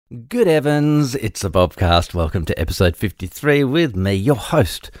Good Evans, it's the Bobcast. Welcome to episode 53 with me, your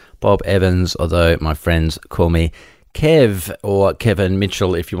host, Bob Evans, although my friends call me Kev or Kevin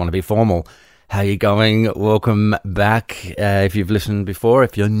Mitchell if you want to be formal. How you going? Welcome back. If you've listened before,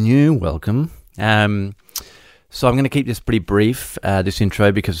 if you're new, welcome. So I'm going to keep this pretty brief, this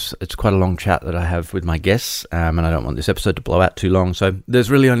intro, because it's quite a long chat that I have with my guests, and I don't want this episode to blow out too long. So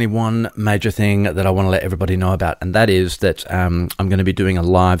there's really only one major thing that I want to let everybody know about, and that is that I'm going to be doing a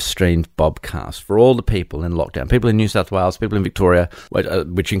live-streamed Bobcast for all the people in lockdown, people in New South Wales, people in Victoria,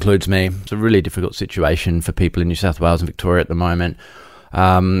 which includes me. It's a really difficult situation for people in New South Wales and Victoria at the moment.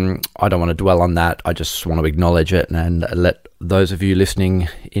 I don't want to dwell on that. I just want to acknowledge it and let those of you listening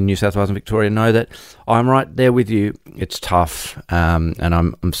in New South Wales and Victoria know that I'm right there with you. It's tough, and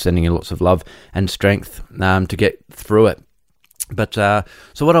I'm sending you lots of love and strength to get through it. But so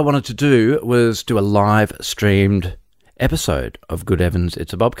what I wanted to do was do a live streamed episode of Good Evans,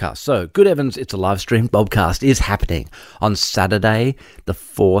 It's a Bobcast. So Good Evans, It's a live streamed Bobcast is happening on Saturday, the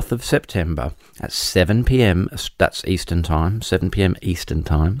 4th of September at 7 p.m. That's Eastern Time, 7 p.m. Eastern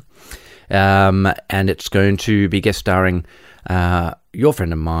Time. And it's going to be guest starring your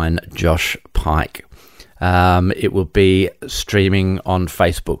friend of mine, Josh Pike. It will be streaming on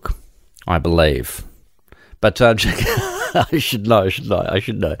Facebook, I believe. But check I should know.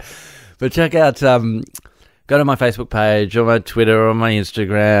 But check out, go to my Facebook page, or my Twitter, or my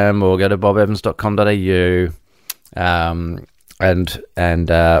Instagram, or go to bobevans.com.au,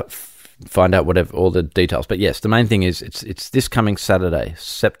 and find out all the details. But yes, the main thing is it's this coming Saturday,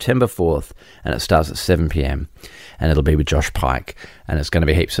 September 4th, and it starts at 7 p.m, and it'll be with Josh Pike, and it's going to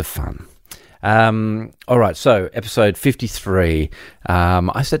be heaps of fun. All right, so episode 53,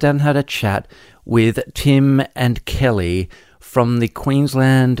 I sat down and had a chat with Tim and Kelly from the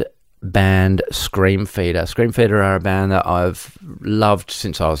Queensland band Screamfeeder. Screamfeeder are a band that I've loved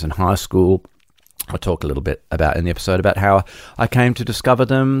since I was in high school. I talk a little bit about in the episode about how I came to discover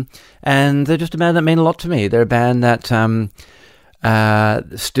them, and they're just a band that mean a lot to me. They're a band that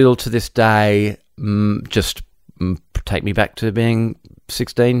still to this day just take me back to being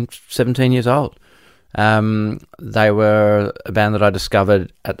 16, 17 years old. They were a band that I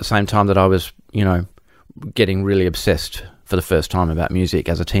discovered at the same time that I was, getting really obsessed for the first time about music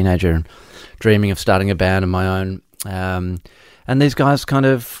as a teenager and dreaming of starting a band of my own. And these guys kind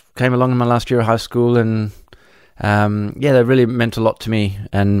of came along in my last year of high school, and they really meant a lot to me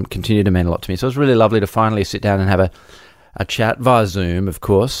and continue to mean a lot to me. So it was really lovely to finally sit down and have a chat via Zoom, of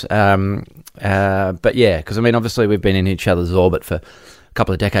course. But yeah, because obviously we've been in each other's orbit for a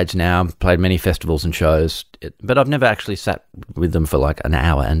couple of decades now, played many festivals and shows, but I've never actually sat with them for like an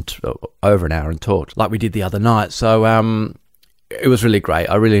hour and over an hour and talked like we did the other night. So it was really great.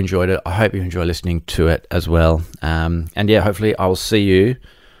 I really enjoyed it. I hope you enjoy listening to it as well. And yeah, hopefully I will see you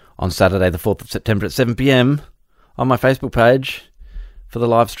on Saturday, the 4th of September at 7 p.m. on my Facebook page for the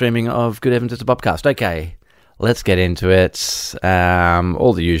live streaming of Good Evans, It's a Bobcast. Okay, let's get into it.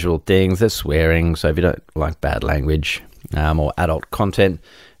 All the usual things. There's swearing, so if you don't like bad language or adult content,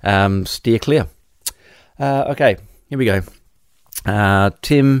 steer clear. Okay, here we go.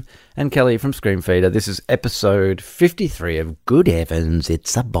 Tim and Kelly from Screamfeeder. This is episode 53 of Good Evans,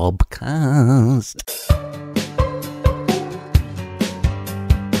 It's a Bobcast.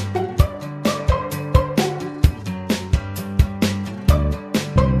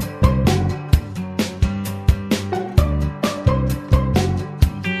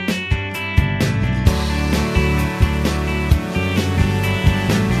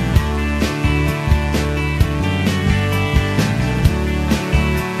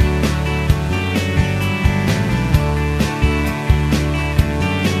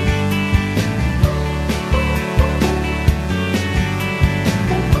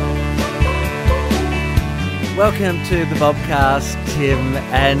 Welcome to the Bobcast, Tim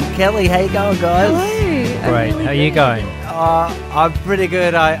and Kelly. How you going, guys? Hello. Great. How are you going? I'm pretty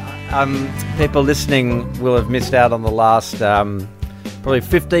good. People listening will have missed out on the last probably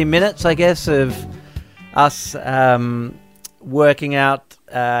 15 minutes, I guess, of us working out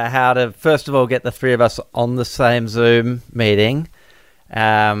how to, first of all, get the three of us on the same Zoom meeting,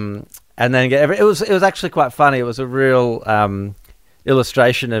 and then it was actually quite funny. It was a real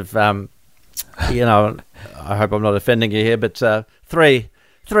illustration of I hope I'm not offending you here, but three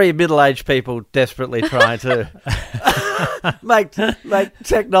middle-aged people desperately trying to make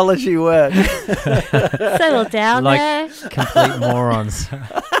technology work. Settle down there. Complete morons.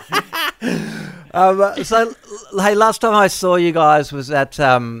 So, hey, last time I saw you guys was at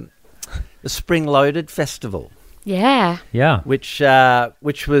the Spring Loaded Festival. Yeah. Yeah. Which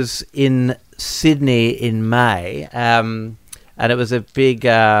was in Sydney in May. And and it was a big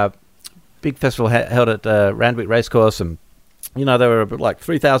festival held at Randwick Racecourse, and there were like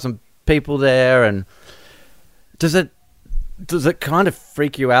 3,000 people there. And does it kind of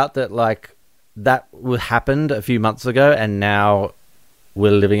freak you out that like that happened a few months ago, and now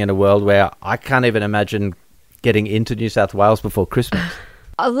we're living in a world where I can't even imagine getting into New South Wales before Christmas?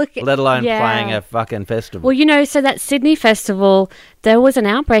 Let alone playing a fucking festival. Well, so that Sydney festival, there was an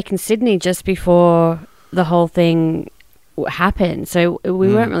outbreak in Sydney just before the whole thing happened. So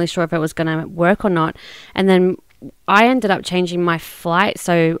we weren't really sure if it was going to work or not. And then I ended up changing my flight.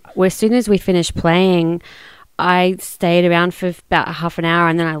 So as soon as we finished playing, I stayed around for about half an hour,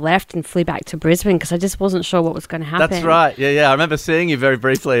 and then I left and flew back to Brisbane because I just wasn't sure what was going to happen. That's right. Yeah. I remember seeing you very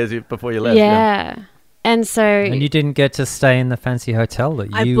briefly before you left. Yeah. And you didn't get to stay in the fancy hotel that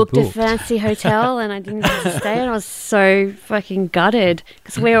you booked. I booked a fancy hotel and I didn't get to stay, and I was so fucking gutted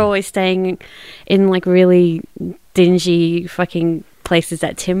because we're always staying in like really dingy fucking places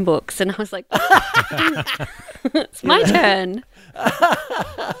at Timbuk's, and I was like, it's my turn.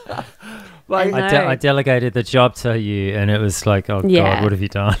 I delegated the job to you, and it was like, oh God, what have you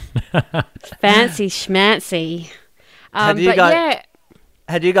done? Fancy schmancy. Had you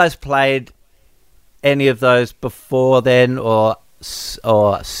guys played any of those before then or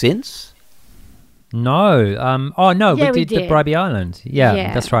since? No. We did the Bribey Island.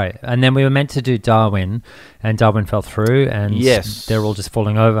 Yeah, that's right. And then we were meant to do Darwin, and Darwin fell through, and they're all just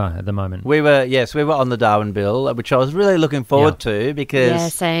falling over at the moment. We were on the Darwin bill, which I was really looking forward to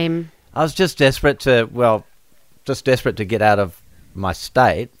because same. I was just desperate to get out of my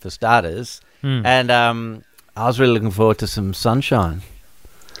state for starters, and I was really looking forward to some sunshine.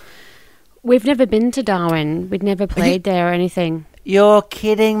 We've never been to Darwin. We'd never played there or anything. You're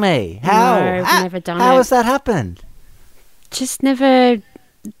kidding me. How? No, we've never done it. How has that happened? Just never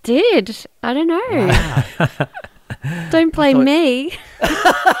did. I don't know. Wow. Don't blame me.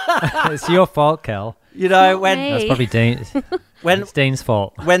 It's your fault, Kel. That's probably Dean's. It's Dean's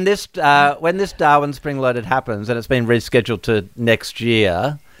fault. When this Darwin Spring Loaded happens and it's been rescheduled to next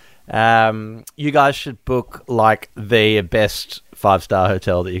year, you guys should book like the best 5-star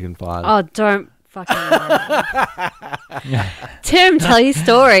hotel that you can find. Oh, don't fucking worry. Tim, tell your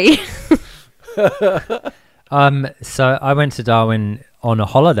story. So I went to Darwin on a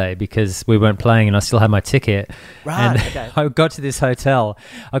holiday because we weren't playing and I still had my ticket. Right, and okay. I got to this hotel.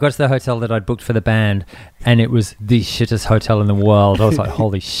 I got to the hotel that I'd booked for the band, and it was the shittest hotel in the world. I was like,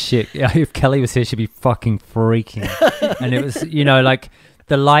 holy shit. If Kelly was here, she'd be fucking freaking. And it was, like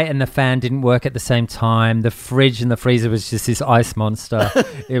the light and the fan didn't work at the same time. The fridge and the freezer was just this ice monster.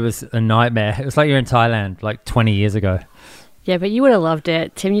 It was a nightmare. It was like you're in Thailand like 20 years ago. Yeah, but you would have loved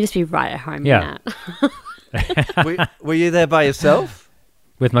it. Tim, you'd just be right at home in that. Were you there by yourself?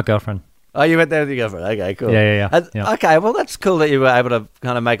 With my girlfriend. Oh, you went there with your girlfriend. Okay, cool. Yeah. Okay, well, that's cool that you were able to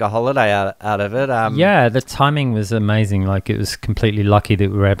kind of make a holiday out of it. Yeah, the timing was amazing. Like, it was completely lucky that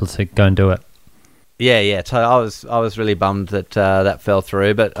we were able to go and do it. Yeah. So I was really bummed that that fell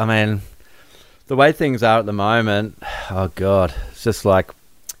through. But, I mean, the way things are at the moment, oh, God, it's just like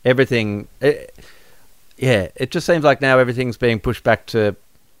everything... It just seems like now everything's being pushed back to...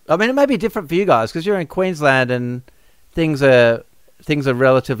 I mean, it may be different for you guys because you're in Queensland and things are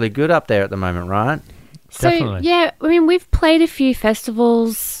relatively good up there at the moment, right? So, Definitely. Yeah, I mean, we've played a few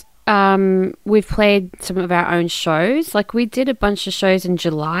festivals. We've played some of our own shows. Like, we did a bunch of shows in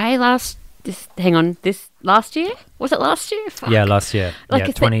July last year? Was it last year? Fuck. Yeah, last year. Like,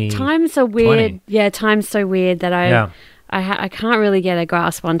 yeah, 20... time's so weird. 20. Yeah, time's so weird that I can't really get a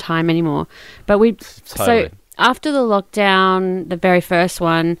grasp on time anymore. But Totally. So after the lockdown, the very first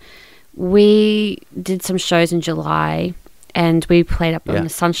one, we did some shows in July, and we played up on the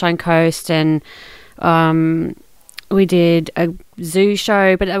Sunshine Coast, and we did a zoo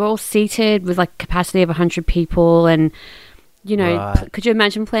show, but they were all seated with like capacity of 100 people, and could you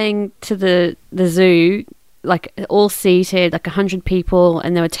imagine playing to the zoo, like all seated, like 100 people,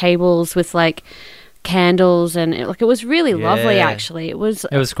 and there were tables with like candles, and it was really lovely. Actually, it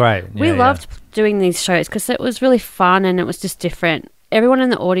was great. We loved doing these shows because it was really fun and it was just different. Everyone in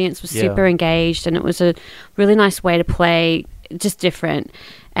the audience was super engaged, and it was a really nice way to play, just different.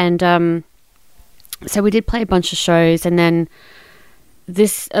 And so we did play a bunch of shows, and then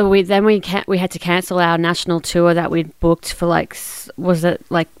we had to cancel our national tour that we'd booked for was it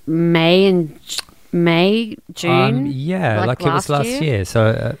like June? Like it was last year.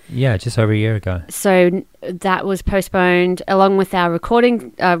 So, just over a year ago. So that was postponed along with our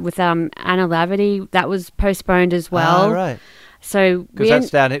recording with Anna Laverty. That was postponed as well. Oh, right. So because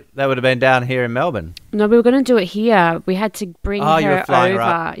that would have been down here in Melbourne. No, we were going to do it here. We had to bring her you were flying over. her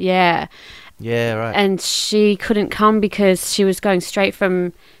up. Yeah. Yeah, right. and she couldn't come because she was going straight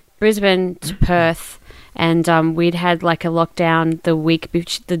from Brisbane to Perth, and we'd had like a lockdown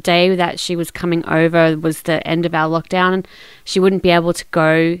the day that she was coming over was the end of our lockdown, and she wouldn't be able to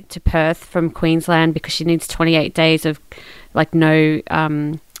go to Perth from Queensland because she needs 28 days of like no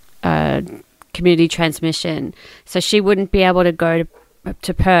community transmission, so she wouldn't be able to go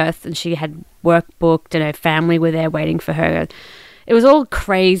to Perth, and she had work booked and her family were there waiting for her. It was all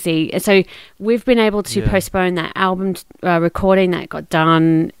crazy. And so we've been able to postpone that album recording that got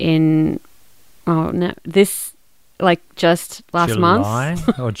done in just last July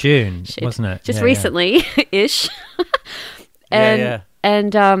month or June, wasn't it? Just recently ish.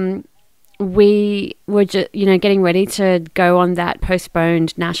 And we were just getting ready to go on that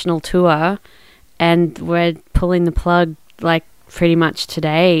postponed national tour, and we're pulling the plug like pretty much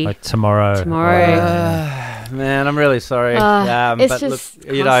today. Like tomorrow. Man, I'm really sorry. It's but just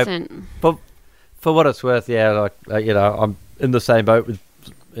look, constant. For what it's worth, I'm in the same boat with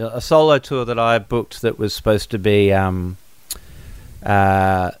a solo tour that I booked that was supposed to be it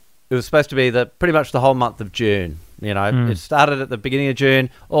was supposed to be pretty much the whole month of June. It started at the beginning of June,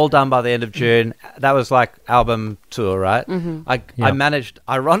 all done by the end of June. That was like album tour, right? Mm-hmm. I managed,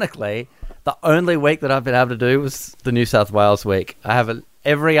 ironically, the only week that I've been able to do was the New South Wales week. I have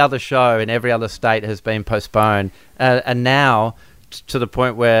every other show in every other state has been postponed, and now to the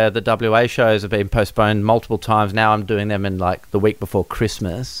point where the WA shows have been postponed multiple times. Now I'm doing them in like the week before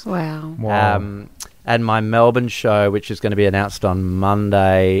Christmas. Wow. And my Melbourne show, which is going to be announced on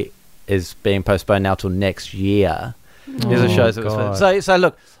Monday, is being postponed now till next year. These are shows that was so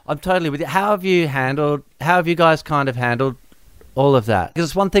look, I'm totally with you. How have you guys kind of handled all of that? Because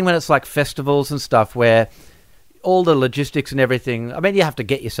it's one thing when it's like festivals and stuff where all the logistics and everything, I mean, you have to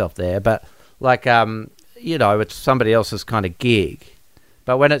get yourself there, but like it's somebody else's kind of gig.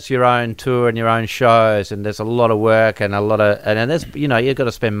 But when it's your own tour and your own shows, and there's a lot of work and there's you've got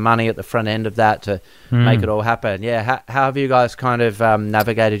to spend money at the front end of that to make it all happen. Yeah, how have you guys kind of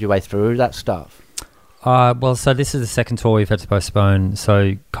navigated your way through that stuff? So this is the second tour we've had to postpone.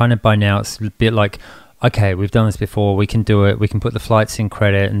 So kind of by now it's a bit like, okay, we've done this before, we can do it, we can put the flights in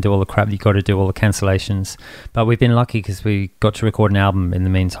credit and do all the crap you got to do, all the cancellations. But we've been lucky because we got to record an album in the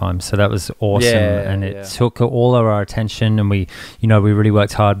meantime, so that was awesome. It took all of our attention, and we really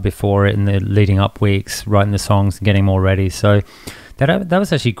worked hard before it in the leading up weeks, writing the songs and getting more ready. So that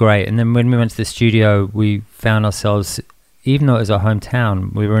was actually great. And then when we went to the studio, we found ourselves, even though it was our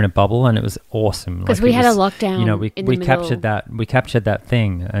hometown, we were in a bubble, and it was awesome. Because we had a lockdown. We captured that. We captured that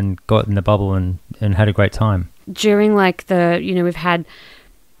thing and got in the bubble and had a great time. During like we've had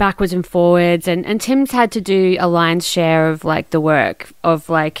backwards and forwards, and Tim's had to do a lion's share of like the work of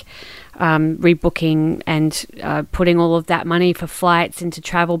like rebooking and putting all of that money for flights into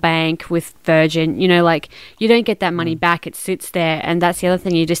Travel Bank with Virgin. You don't get that money back. It sits there, and that's the other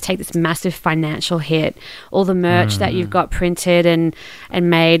thing. You just take this massive financial hit. All the merch that you've got printed and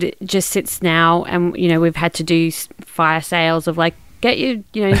made just sits now, and we've had to do fire sales of like get you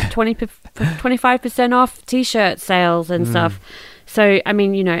 25% off t-shirt sales and stuff. So I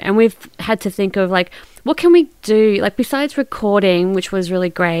mean, and we've had to think of like, what can we do, like besides recording, which was really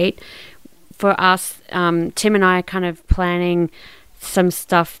great for us. Tim and I are kind of planning some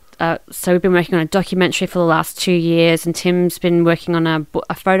stuff. So we've been working on a documentary for the last 2 years, and Tim's been working on a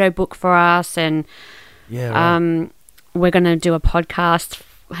photo book for us, and we're going to do a podcast.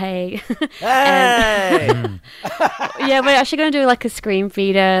 Hey. And we're actually going to do like a screen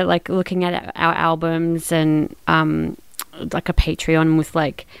feeder, like looking at our albums, and like a Patreon with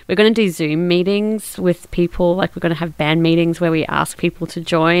like, we're going to do Zoom meetings with people. Like we're going to have band meetings where we ask people to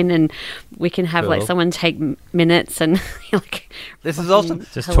join, and we can have like someone take minutes and like, this is awesome.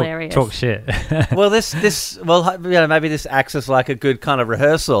 Just hilarious. Talk shit. Well, maybe this acts as like a good kind of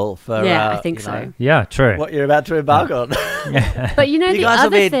rehearsal for. I think so. Yeah, true. What you're about to embark on. But you the guys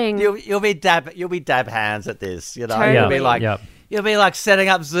other thing, you'll be dab hands at this. Totally. You'll be like setting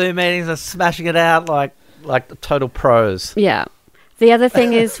up Zoom meetings and smashing it out like the total pros. Yeah. The other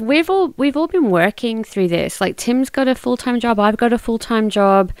thing is we've all been working through this. Like Tim's got a full-time job, I've got a full-time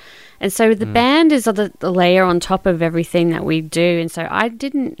job, and so the band is the layer on top of everything that we do. And so I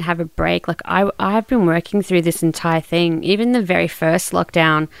didn't have a break. Like I've been working through this entire thing. Even the very first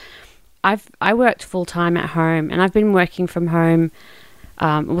lockdown, I worked full-time at home, and I've been working from home.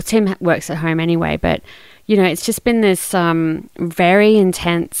 Tim works at home anyway, but it's just been this very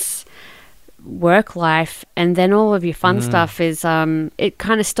intense work life, and then all of your fun stuff is it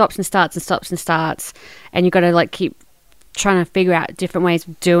kind of stops and starts, and you've got to like keep trying to figure out different ways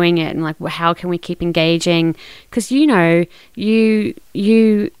of doing it, and like how can we keep engaging, because you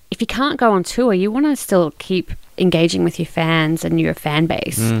if you can't go on tour, you want to still keep engaging with your fans and your fan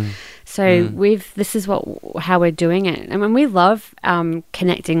base. So this is how we're doing it. I mean, we love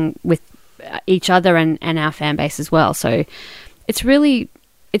connecting with each other and our fan base as well. So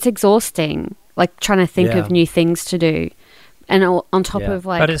it's exhausting, like trying to think of new things to do. And on top of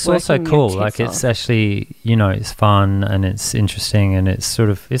like, but it's also cool. Like it's actually, it's fun and it's interesting and it's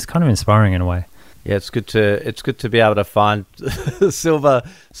kind of inspiring in a way. Yeah, it's good to be able to find silver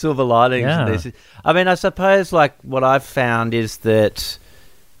linings in this. I mean, I suppose like what I've found is that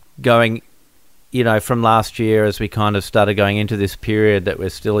going, from last year as we kind of started going into this period that we're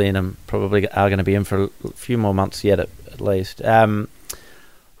still in and probably are going to be in for a few more months yet at least.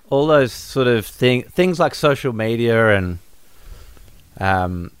 All those sort of things like social media and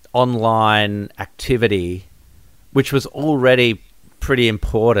online activity, which was already pretty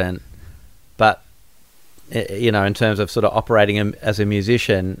important, but in terms of sort of operating as a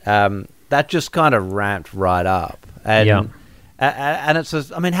musician, that just kind of ramped right up. And it's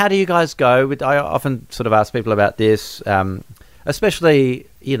just, I mean, how do you guys go with? I often sort of ask people about this, especially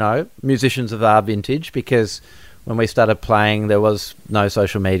musicians of our vintage, because when we started playing, there was no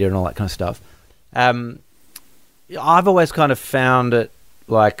social media and all that kind of stuff. I've always kind of found it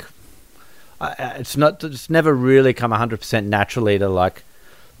like it's never really come 100% naturally to like,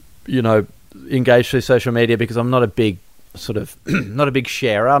 engage through social media, because I'm not a big not a big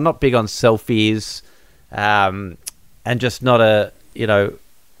sharer. I'm not big on selfies, and just not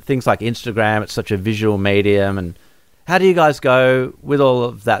things like Instagram. It's such a visual medium. And how do you guys go with all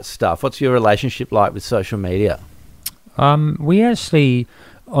of that stuff? What's your relationship like with social media? We actually,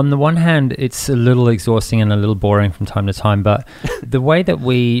 on the one hand, it's a little exhausting and a little boring from time to time, but the way that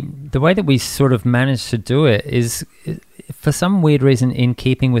we sort of manage to do it is, for some weird reason, in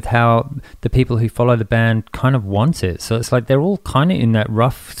keeping with how the people who follow the band kind of want it. So it's like they're all kind of in that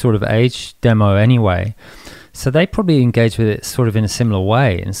rough sort of age demo anyway. So they probably engage with it sort of in a similar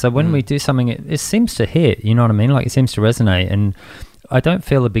way. And so when we do something, it seems to hit, you know what I mean? Like it seems to resonate. And I don't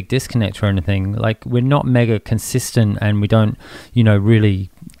feel a big disconnect or anything. Like we're not mega consistent and we don't, really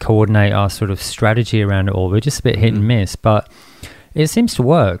coordinate our sort of strategy around it all. We're just a bit hit and miss, but it seems to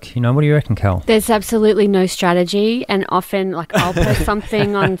work. What do you reckon, Cal? There's absolutely no strategy, and often like I'll post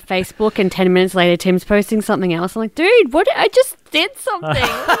something on Facebook and 10 minutes later Tim's posting something else. I'm like, dude, what? I just did something.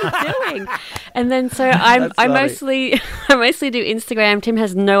 What are you doing? And then so I mostly do Instagram. Tim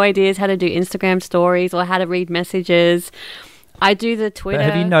has no ideas how to do Instagram stories or how to read messages. I do the Twitter. But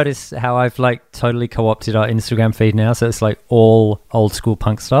have you noticed how I've like totally co-opted our Instagram feed now? So it's like all old school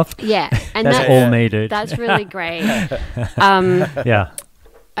punk stuff. Yeah. And that's all me, dude. That's really great. Yeah.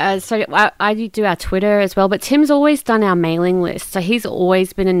 So I do our Twitter as well, but Tim's always done our mailing list. So he's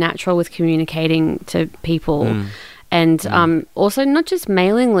always been a natural with communicating to people. And also not just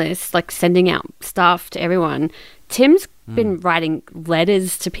mailing lists, like sending out stuff to everyone. Tim's been writing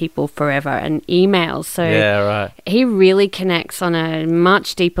letters to people forever and emails. So he really connects on a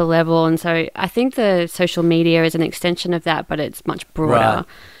much deeper level. And so I think the social media is an extension of that, but it's much broader. Right.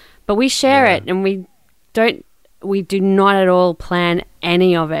 But we share it, and we do not at all plan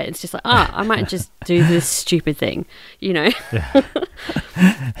any of it. It's just like, I might just do this stupid thing,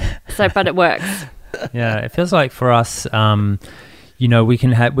 So, but it works. Yeah, it feels like for us, we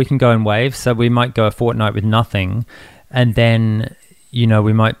can go in waves. So we might go a fortnight with nothing, and then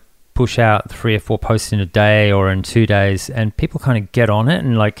we might push out 3 or 4 posts in a day or in 2 days, and people kind of get on it,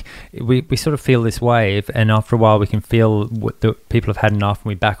 and like we sort of feel this wave, and after a while we can feel the people have had enough and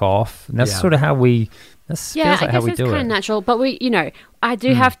we back off, and that's sort of how we. Feels like how we do it. It's kind of natural, but I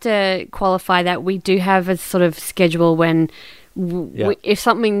do have to qualify that we do have a sort of schedule when. If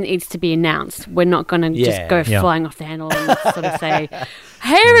something needs to be announced, we're not going to just go flying off the handle and sort of say,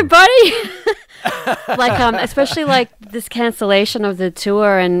 "Hey, everybody!" Especially like this cancellation of the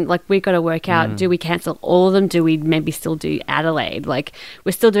tour, and like we got to work out: do we cancel all of them? Do we maybe still do Adelaide? Like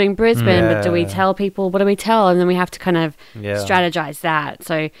we're still doing Brisbane, but do we tell people? What do we tell? And then we have to kind of strategize that.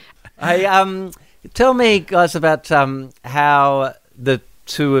 So, hey, tell me, guys, about how the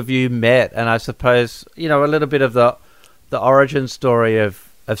two of you met, and I suppose a little bit of the origin story of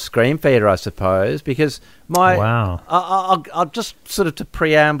Scream Feeder, I suppose, because I'll just sort of to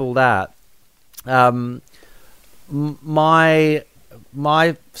preamble that. My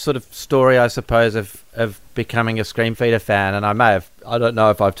sort of story, I suppose, of becoming a Scream Feeder fan, and I don't know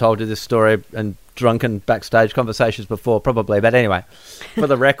if I've told you this story in drunken backstage conversations before, probably, but anyway, for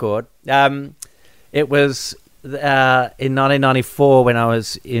the record, it was in 1994 when I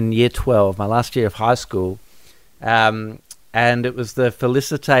was in year 12, my last year of high school. and it was the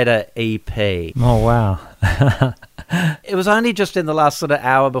Felicitator EP. Oh, wow. It was only just in the last sort of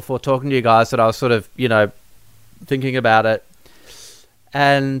hour before talking to you guys that I was sort of, thinking about it,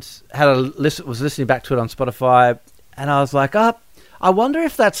 and was listening back to it on Spotify, and I was like, I wonder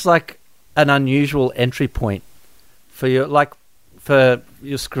if that's like an unusual entry point for you, like for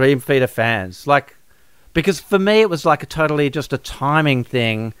your Scream Feeder fans, like, because for me it was like just a timing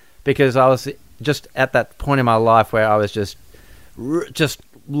thing, because I was just at that point in my life where I was just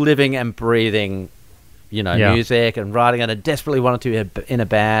living and breathing, music and writing, and I desperately wanted to be in a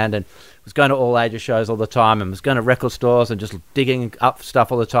band, and was going to all ages shows all the time, and was going to record stores and just digging up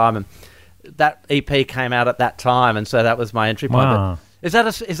stuff all the time, and that EP came out at that time, and so that was my entry point. Wow. But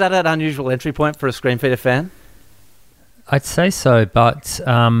is that an unusual entry point for a Scream Feeder fan? I'd say so, but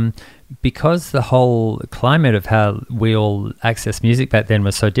because the whole climate of how we all access music back then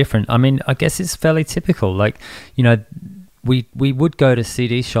was so different, I mean, I guess it's fairly typical. Like, we would go to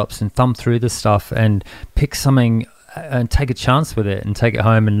CD shops and thumb through the stuff and pick something and take a chance with it and take it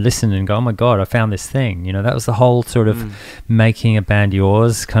home and listen and go, oh my God, I found this thing. That was the whole sort of making a band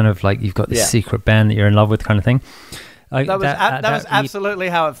yours, kind of like you've got this secret band that you're in love with kind of thing. That was absolutely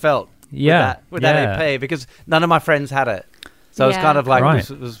how it felt. With that EP, because none of my friends had it. So it was kind of like,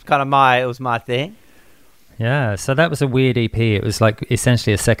 it was my thing. Yeah, so that was a weird EP. It was like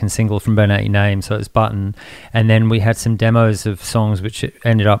essentially a second single from Burn Out Your Name, so it was Button. And then we had some demos of songs which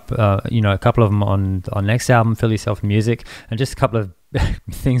ended up, a couple of them on our next album, Fill Yourself with Music, and just a couple of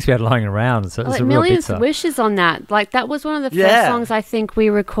things we had lying around. So it was a real Millions bitter. Wishes on that. Like, that was one of the first songs I think we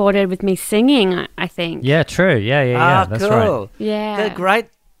recorded with me singing, I think. Yeah, true. Yeah. That's cool. right. Yeah. They're great.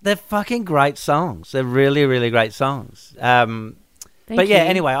 They're fucking great songs. They're really, really great songs. Thank you.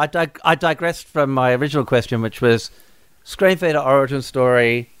 Anyway, I digressed from my original question, which was Scream Feeder origin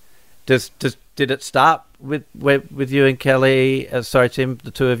story. Did it start with you and Kelly? Tim,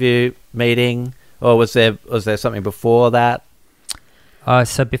 the two of you meeting, or was there something before that?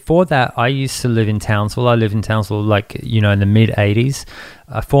 So before that, I used to live in Townsville. I lived in Townsville, in the mid-'80s.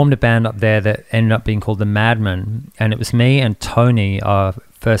 I formed a band up there that ended up being called the Madmen, and it was me and Tony, our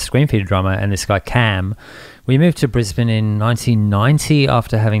first Scream Feeder drummer, and this guy Cam. We moved to Brisbane in 1990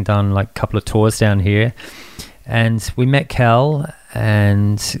 after having done a couple of tours down here, and we met Kel,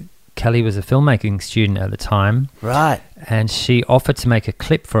 and Kelly was a filmmaking student at the time. Right. And she offered to make a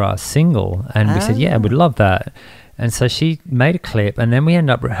clip for our single, and we said, yeah, we'd love that. And so she made a clip, and then we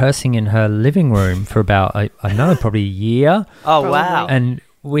ended up rehearsing in her living room for about, probably a year. Oh, wow. And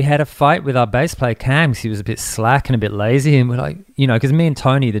we had a fight with our bass player, Cam, because he was a bit slack and a bit lazy. And we're like, because me and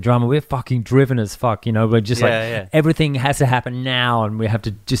Tony, the drummer, we're fucking driven as fuck. We're just everything has to happen now, and we have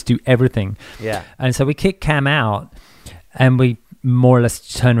to just do everything. Yeah. And so we kicked Cam out, and we more or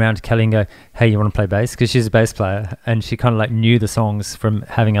less turned around to Kelly and go, hey, you want to play bass? Because she's a bass player, and she kind of knew the songs from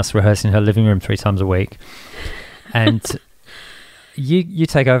having us rehearse in her living room 3 times a week. And you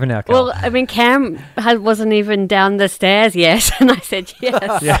take over now, Kel. Well, I mean, Cam wasn't even down the stairs yet, and I said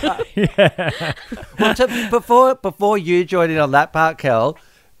yes. Yeah. Well, before you joined in on that part, Kel,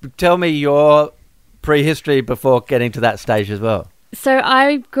 tell me your prehistory before getting to that stage as well. So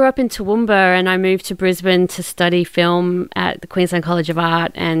I grew up in Toowoomba, and I moved to Brisbane to study film at the Queensland College of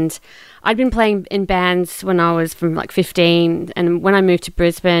Art, and I'd been playing in bands when I was from 15, and when I moved to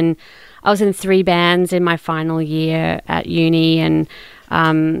Brisbane, I was in 3 bands in my final year at uni, and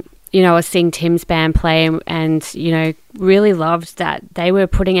I was seeing Tim's band play, and really loved that they were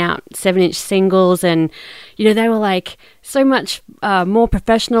putting out 7-inch singles, and they were so much more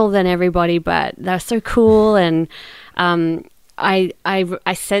professional than everybody, but they're so cool. And I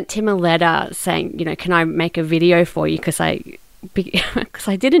sent Tim a letter saying, can I make a video for you, because I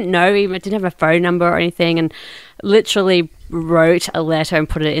didn't know him, I didn't have a phone number or anything, and literally wrote a letter and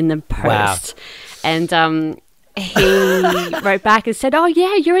put it in the post. Wow. And he wrote back and said, oh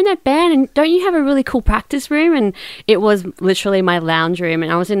yeah, you're in that band, and don't you have a really cool practice room? And it was literally my lounge room,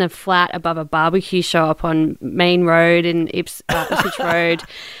 and I was in a flat above a barbecue shop on Main Road in Ipswich Road,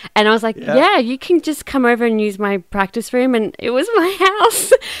 and I was like, yeah, you can just come over and use my practice room. And it was my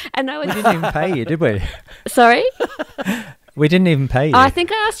house. And we didn't even pay you, did we? Sorry? We didn't even pay you. I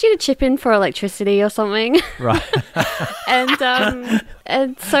think I asked you to chip in for electricity or something. Right.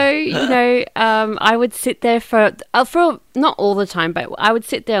 and so, I would sit there for not all the time, but I would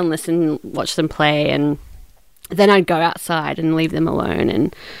sit there and listen and watch them play, and then I'd go outside and leave them alone.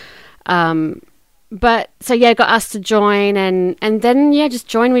 And got asked to join, and then just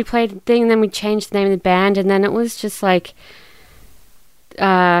joined. We played a thing, and then we changed the name of the band, and then it was just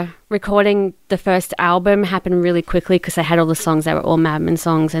recording the first album happened really quickly because I had all the songs that were all Madman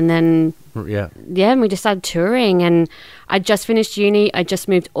songs. And then, and we just started touring. And I just finished uni. I just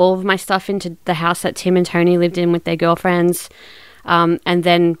moved all of my stuff into the house that Tim and Tony lived in with their girlfriends. And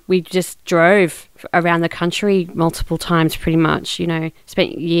then we just drove around the country multiple times pretty much, you know,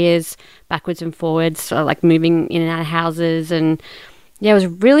 spent years backwards and forwards, like moving in and out of houses. And yeah, it was a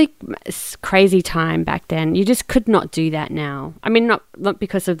really crazy time back then. You just could not do that now. I mean, not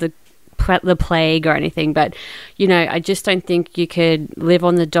because of the plague or anything, but, you know, I just don't think you could live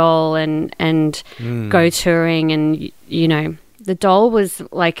on the Dole and go touring. And, you know, the Dole was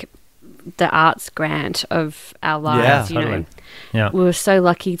like the arts grant of our lives, you know. Yeah. We were so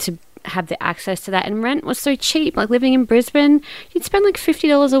lucky to have the access to that, and rent was so cheap. Like living in Brisbane, you'd spend like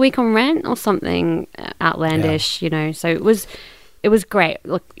 $50 a week on rent or something outlandish, you know. So it was great.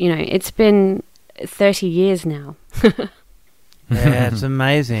 Look, you know, it's been 30 years now. Yeah, it's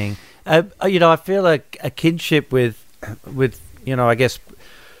amazing. You know, I feel like a kinship with you know, I guess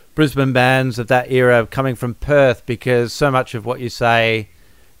Brisbane bands of that era coming from Perth, because so much of what you say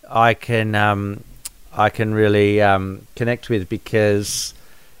I can really connect with, because,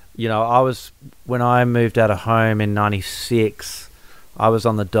 you know, when I moved out of home in 96, I was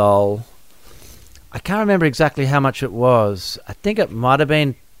on the Dole. I can't remember exactly how much it was. I think it might have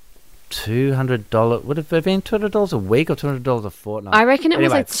been $200. Would it have been $200 a week or $200 a fortnight? I reckon it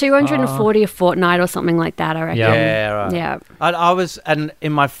was like $240 a fortnight or something like that. I reckon. Yeah, right. Yeah. I was, and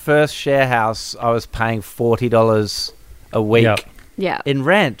in my first share house, I was paying $40 a week. Yep. Yeah. In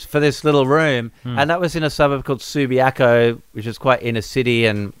rent for this little room, and that was in a suburb called Subiaco, which is quite inner city,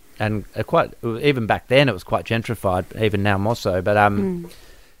 and quite, even back then it was quite gentrified, even now more so. But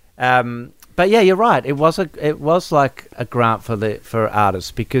yeah, you're right. It was like a grant for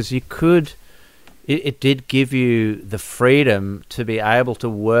artists, because you could. It did give you the freedom to be able to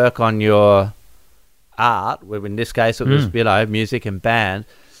work on your art. In this case, it was music and band.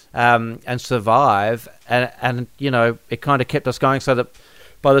 And survive, and you know, it kind of kept us going, so that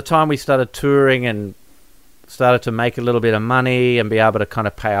by the time we started touring and started to make a little bit of money and be able to kind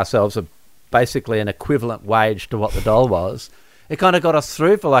of pay ourselves basically an equivalent wage to what the Dole was, it kind of got us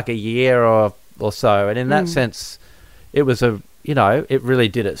through for like a year or so. And in that sense, it was it really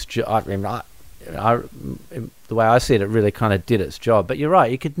did its job. I mean, the way I see it, it really kind of did its job. But you're right,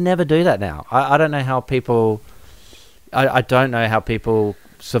 you could never do that now. I don't know how people. I don't know how people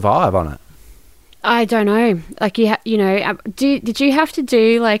survive on it. I don't know. Like did you have to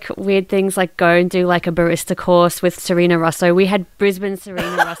do like weird things, like go and do like a barista course with Serena Russo? We had Brisbane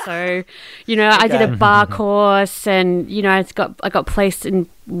Serena Russo. You know, I did a bar course, and you know, I got placed in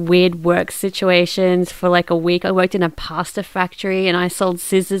weird work situations for like a week. I worked in a pasta factory, and I sold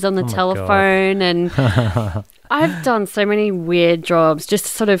scissors on the telephone, and I've done so many weird jobs just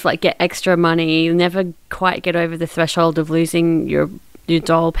to sort of like get extra money. Never quite get over the threshold of losing your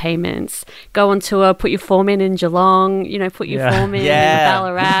Dole payments. Go on tour, put your form in Geelong, you know, put your form in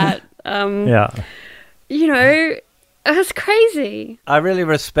Ballarat. You know, it was crazy. I really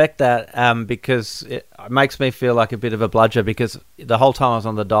respect that, because it makes me feel like a bit of a bludger, because the whole time I was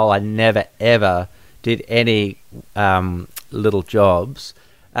on the Dole, I never ever did any little jobs.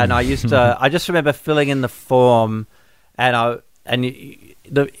 And I used to, I just remember filling in the form, and on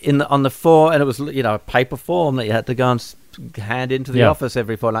the form, and it was, you know, a paper form that you had to go and hand into the office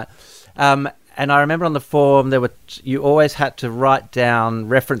every fortnight. And I remember on the form you always had to write down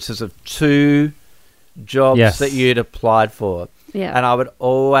references of 2 jobs that you'd applied for. Yeah. And I would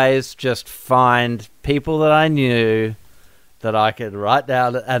always just find people that I knew that I could write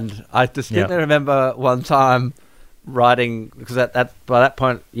down. And I distinctly remember one time writing, because by that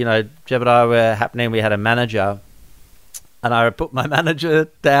point, you know, Jeb and I were happening. We had a manager, and I put my manager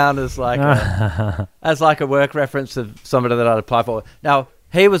down as like a work reference of somebody that I'd applied for. Now,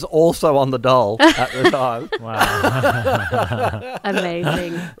 he was also on the Dole at the time. Wow.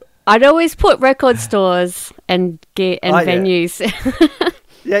 Amazing. I'd always put record stores and venues.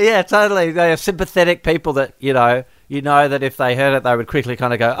 Yeah, totally. They are sympathetic people that, you know that if they heard it, they would quickly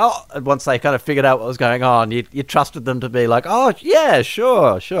kind of go, oh, and once they kind of figured out what was going on, you trusted them to be like, oh, yeah,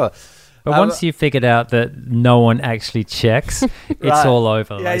 sure. But once you figured out that no one actually checks, it's all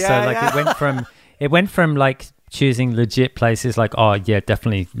over. It went from like choosing legit places like, oh yeah,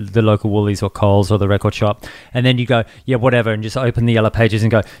 definitely the local Woolies or Coles or the record shop, and then you go, yeah, whatever, and just open the Yellow Pages and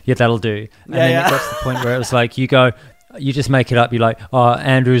go, yeah, that'll do. And then it got to the point where it was like, you just make it up. You're like, oh,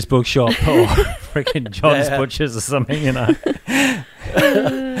 Andrew's Bookshop or freaking John's Butchers or something, you know.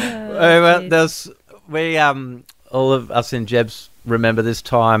 All of us in Jebs remember this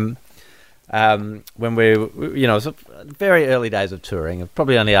time. when it was very early days of touring,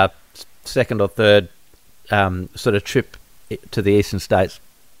 probably only our second or third sort of trip to the eastern states.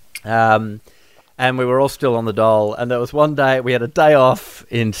 And we were all still on the dole, and there was one day we had a day off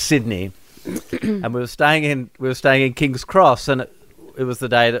in Sydney, and we were staying in King's Cross, and it was the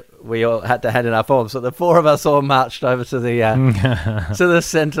day that we all had to hand in our forms. So the four of us all marched over to the to the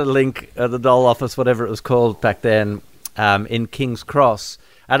Centrelink, the dole office, whatever it was called back then, in King's Cross.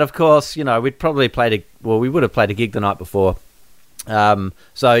 And of course, we would have played a gig the night before. So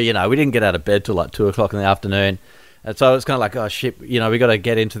we didn't get out of bed till like 2:00 in the afternoon. And so it's kind of like, oh shit, we got to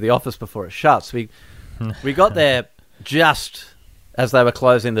get into the office before it shuts. We got there just as they were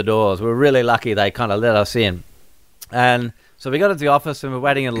closing the doors. We were really lucky they kind of let us in. And so we got to the office and we're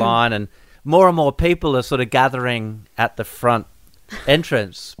waiting in line, and more people are sort of gathering at the front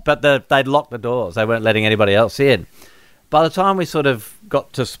entrance, but they'd locked the doors. They weren't letting anybody else in. By the time we sort of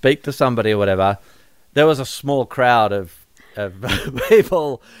got to speak to somebody or whatever, there was a small crowd of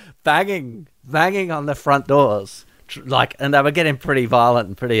people banging on the front doors. And they were getting pretty violent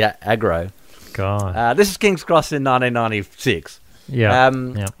and pretty aggro. God. This is King's Cross in 1996. Yeah.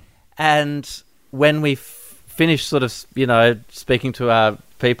 And when we finished sort of, speaking to our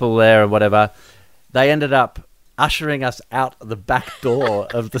people there or whatever, they ended up ushering us out the back door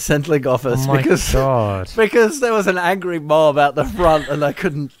of the Centrelink office because there was an angry mob out the front and they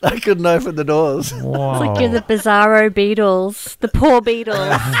couldn't open the doors. Wow. It's like you're the Bizarro Beatles, the poor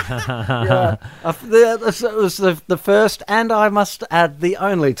Beatles. Yeah. It was the first, and I must add, the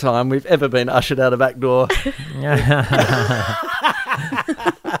only time we've ever been ushered out a back door.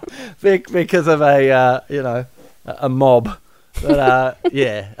 Because of a mob. But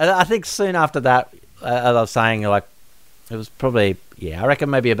yeah, and I think soon after that, as I was saying, like, it was probably, I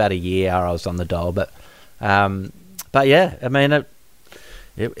reckon maybe about a year I was on the dole, but yeah, I mean,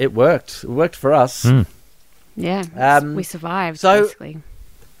 it worked. It worked for us. Yeah, we survived, so, basically.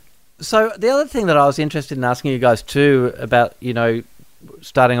 So the other thing that I was interested in asking you guys too about,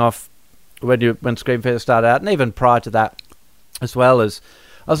 starting off when Screamfest started out, and even prior to that as well, as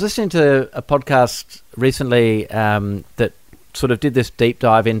I was listening to a podcast recently that sort of did this deep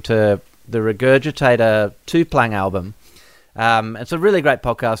dive into the Regurgitator Tuplang album. It's a really great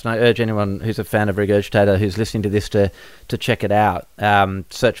podcast, and I urge anyone who's a fan of Regurgitator who's listening to this to check it out.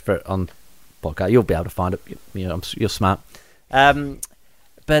 Search for it on podcast. You'll be able to find it. You're smart.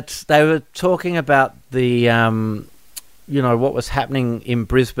 But they were talking about the what was happening in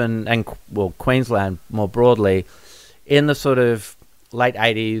Brisbane and Queensland more broadly in the sort of late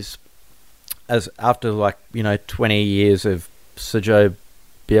 80s, as after 20 years of Sergio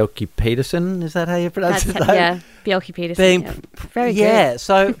Bjelke-Petersen, is that how you pronounce his name? Yeah, Bjelke-Petersen. Very good.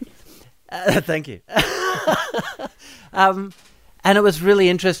 So thank you. And it was really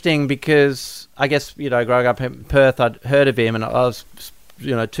interesting because I guess, growing up in Perth, I'd heard of him and I was,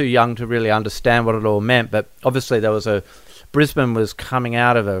 too young to really understand what it all meant. But obviously Brisbane was coming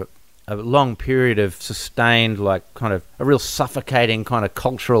out of a long period of sustained, kind of a real suffocating kind of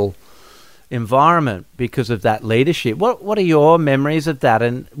cultural environment because of that leadership. What are your memories of that?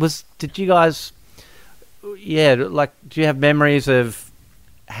 And did you guys, do you have memories of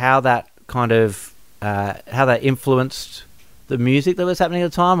how that kind of, how that influenced the music that was happening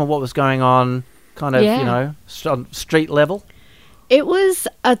at the time and what was going on kind of, on street level? It was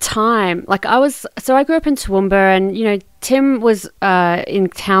a time, I grew up in Toowoomba and, Tim was in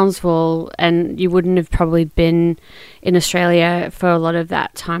Townsville and you wouldn't have probably been in Australia for a lot of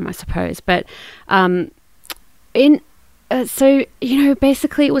that time, I suppose. But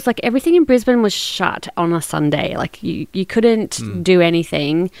basically it was like everything in Brisbane was shut on a Sunday. Like you couldn't do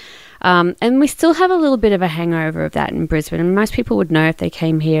anything. And we still have a little bit of a hangover of that in Brisbane. And most people would know if they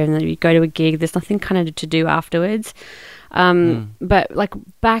came here and then you go to a gig, there's nothing kind of to do afterwards. But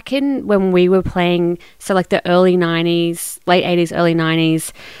back in when we were playing, so the early 90s, late 80s, early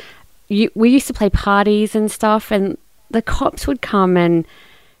 90s, we used to play parties and stuff, and the cops would come and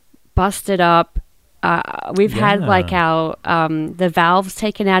bust it up. We've had our the valves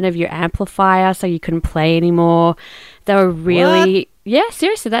taken out of your amplifier so you couldn't play anymore. They were really,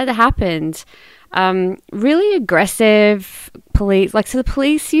 seriously, that happened. Really aggressive police. So the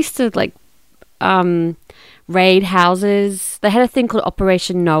police used to raid houses. They had a thing called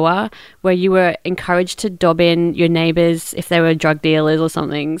Operation Noah where you were encouraged to dob in your neighbours if they were drug dealers or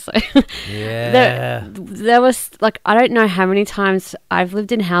something. So there was I don't know how many times I've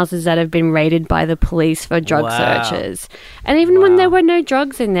lived in houses that have been raided by the police for drug searches. And even when there were no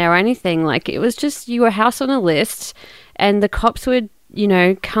drugs in there or anything, it was just you were a house on a list and the cops would,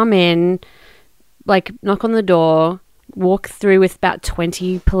 come in, knock on the door, walk through with about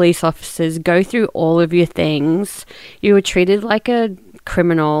 20 police officers, go through all of your things. You were treated like a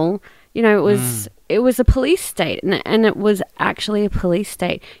criminal. You know, it was a police state, and it was actually a police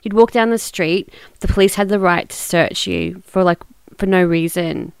state. You'd walk down the street, the police had the right to search you for no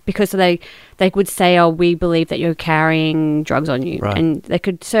reason, because they would say, oh, we believe that you're carrying drugs on you. Right. And they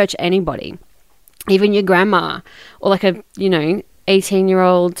could search anybody, even your grandma, or like a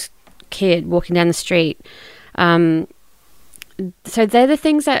 18-year-old kid walking down the street. So they're the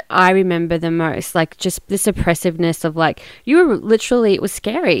things that I remember the most, like just this oppressiveness of like, you were literally, it was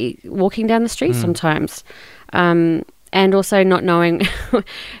scary walking down the street sometimes. And also not knowing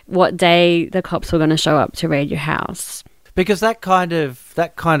what day the cops were going to show up to raid your house. Because that kind of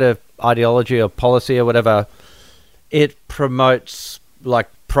ideology or policy or whatever, it promotes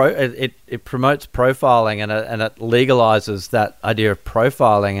it promotes profiling, and it legalizes that idea of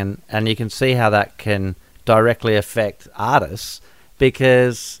profiling, and you can see how that can directly affect artists,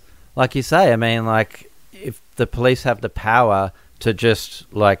 because like you say, I mean, like if the police have the power to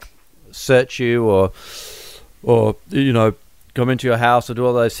just like search you or come into your house or do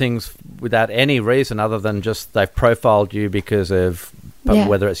all those things without any reason other than just they've profiled you because of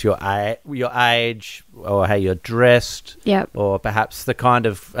whether it's your age or how you're dressed, or perhaps the kind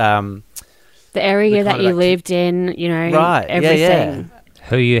of the area that you lived in, right, everything.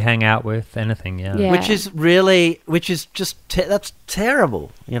 Who you hang out with, anything, Which is just that's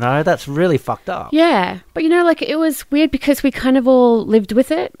terrible, that's really fucked up. Yeah, but it was weird because we kind of all lived with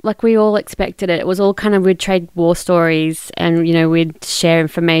it, like we all expected it. It was all kind of, we'd trade war stories and, we'd share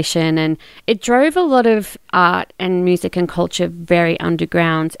information, and it drove a lot of art and music and culture very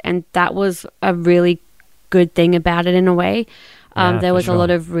underground, and that was a really good thing about it in a way. There was a lot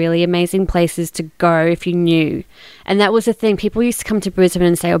of really amazing places to go if you knew. And that was the thing. People used to come to Brisbane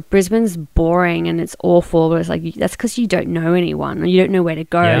and say, oh, Brisbane's boring and it's awful. But it's like, that's because you don't know anyone. You don't know where to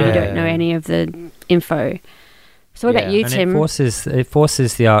go. You don't know any of the info. So what about you, Tim? It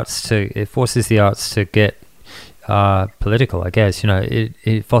forces the arts to get political, I guess.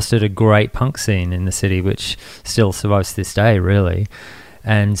 It fostered a great punk scene in the city, which still survives to this day, really.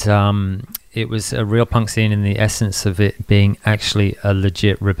 And it was a real punk scene in the essence of it being actually a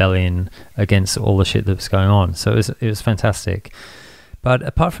legit rebellion against all the shit that was going on. So it was fantastic. But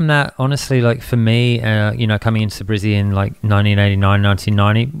apart from that, honestly, like for me, coming into Brizzy in like 1989,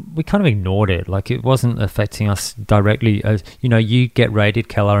 1990, we kind of ignored it. Like it wasn't affecting us directly. You get raided,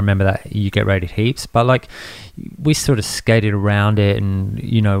 Kel, I remember that. You get raided heaps. But like we sort of skated around it, and,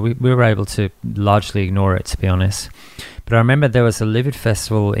 we were able to largely ignore it, to be honest. But I remember there was a Livid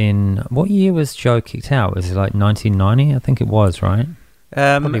Festival in, what year was Joe kicked out? Was it like 1990? I think it was, right?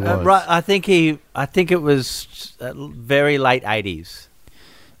 Probably was. Right. I think it was very late 80s.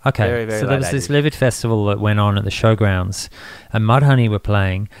 Okay, very, very so there was 80s. this Livid Festival that went on at the showgrounds, and Mudhoney were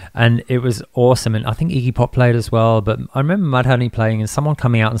playing, and it was awesome. And I think Iggy Pop played as well, but I remember Mudhoney playing and someone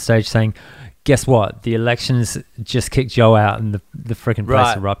coming out on stage saying, guess what? The elections just kicked Joe out, and the freaking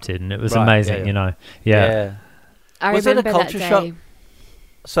place erupted, and it was amazing, Yeah. I was it a remember culture that shock? day.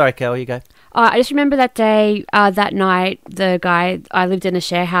 Sorry, Kel, you go. I just remember that day, that night, the guy, I lived in a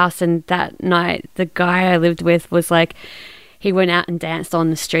share house, and that night the guy I lived with was like, he went out and danced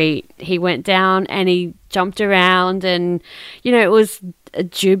on the street. He went down and he jumped around, and, it was a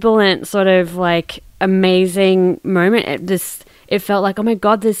jubilant sort of like amazing moment. It felt like, oh my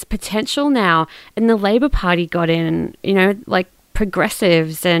God, there's potential now. And the Labour Party got in, like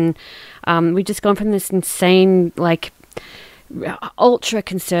progressives, and we've just gone from this insane, like ultra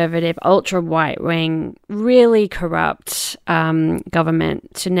conservative, ultra right wing, really corrupt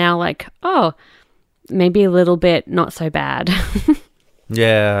government to now like, oh, maybe a little bit not so bad.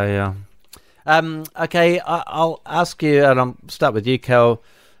 Yeah. Okay, I'll ask you, and I'll start with you, Kel.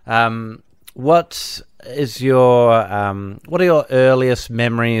 What are your earliest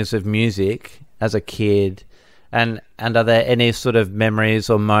memories of music as a kid, and are there any sort of memories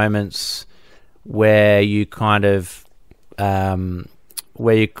or moments where you kind of had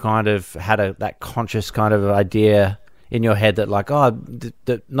that conscious kind of idea in your head that like,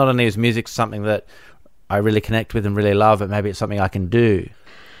 that not only is music something that I really connect with and really love, but maybe it's something I can do?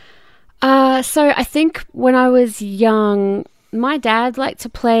 So I think when I was young, my dad liked to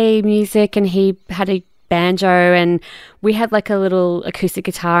play music, and he had a banjo, and we had like a little acoustic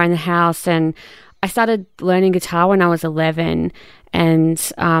guitar in the house, and I started learning guitar when I was 11,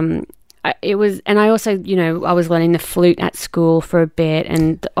 and I also, I was learning the flute at school for a bit,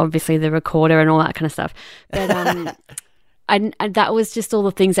 and obviously the recorder and all that kind of stuff. But and that was just all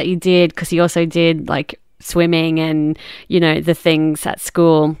the things that you did, because he also did like swimming and, the things at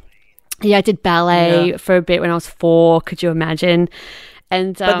school. Yeah, I did ballet for a bit when I was 4. Could you imagine?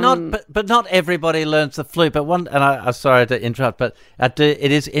 And but not everybody learns the flute. But I'm sorry to interrupt, but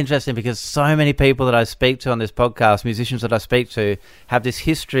it is interesting because so many people that I speak to on this podcast, musicians that I speak to, have this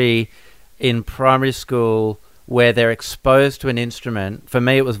history in primary school where they're exposed to an instrument. For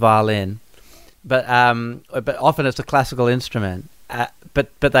me, it was violin, but often it's a classical instrument. But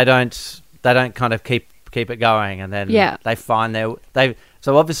they don't kind of keep it going, and then they find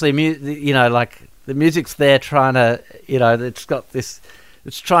so obviously like the music's there trying to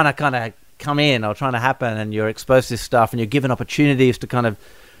it's trying to kind of come in or trying to happen, and you're exposed to this stuff, and you're given opportunities to kind of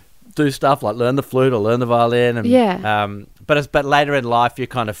do stuff like learn the flute or learn the violin, and but later in life you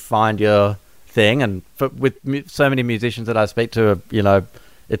kind of find your thing, and with so many musicians that I speak to,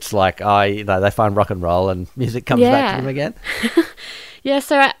 it's like they find rock and roll and music comes back to them again. Yeah,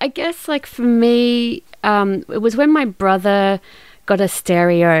 so I guess like for me, it was when my brother got a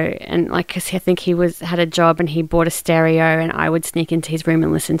stereo, and like, 'cause I think he had a job and he bought a stereo, and I would sneak into his room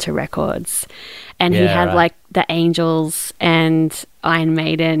and listen to records, and he had like the Angels and Iron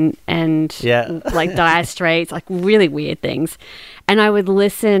Maiden and like Dire Straits, like really weird things, and I would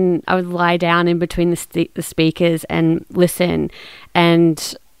lie down in between the speakers and listen,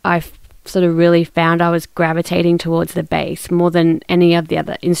 and I sort of really found I was gravitating towards the bass more than any of the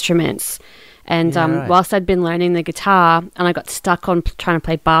other instruments. And whilst I'd been learning the guitar, and I got stuck on trying to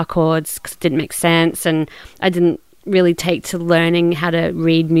play bar chords because it didn't make sense, and I didn't really take to learning how to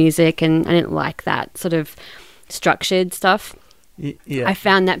read music, and I didn't like that sort of structured stuff. I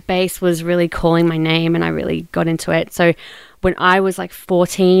found that bass was really calling my name, and I really got into it. So when I was like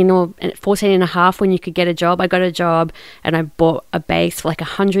 14 or 14 and a half, when you could get a job, I got a job and I bought a bass for like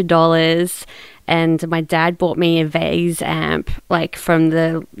 $100. And my dad bought me a Vase amp, like from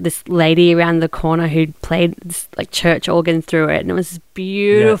this lady around the corner who played this like church organ through it. And it was this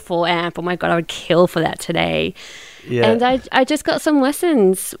beautiful amp. Oh my God, I would kill for that today. Yeah. And I just got some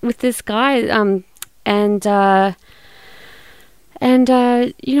lessons with this guy. And I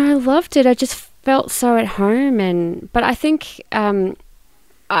loved it. I just felt so at home. But I think I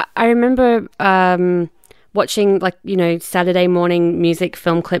remember watching Saturday morning music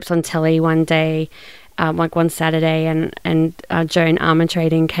film clips on telly one day, like one Saturday, and Joan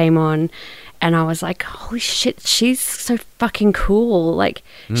Armatrading came on, and I was like, holy shit, she's so fucking cool. Like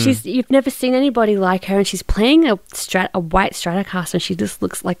you've never seen anybody like her, and she's playing a white Stratocaster, and she just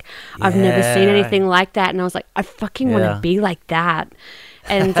looks like I've never seen anything like that. And I was like, I fucking want to be like that.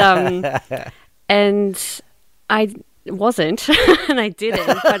 And and I wasn't and I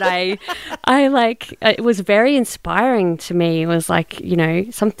didn't, but I like, it was very inspiring to me. It was like,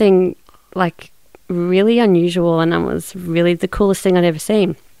 something like really unusual, and it was really the coolest thing I'd ever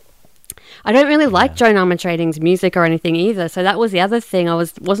seen. I don't really like Joan Armatrading's music or anything either, so that was the other thing. I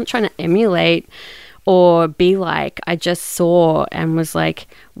wasn't trying to emulate or be like. I just saw and was like,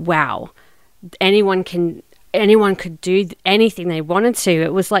 wow, anyone could do anything they wanted to.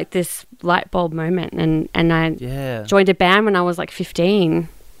 It was like this light bulb moment, and I joined a band when I was like 15.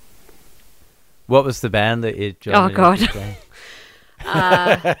 What was the band that you joined? Oh God.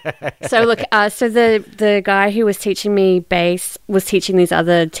 So the guy who was teaching me bass was teaching these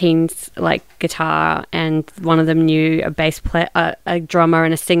other teens like guitar, and one of them knew a bass player, a drummer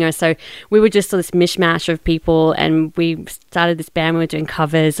and a singer. So we were just this mishmash of people, and we started this band. We were doing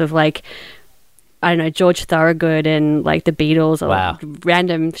covers of like, I don't know, George Thorogood and like the Beatles or like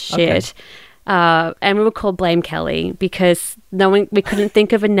random shit. Okay. And we were called Blame Kelly because we couldn't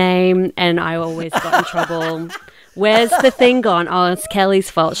think of a name, and I always got in trouble. Where's the thing gone? Oh, it's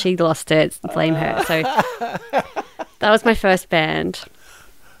Kelly's fault. She lost it. Blame her. So that was my first band.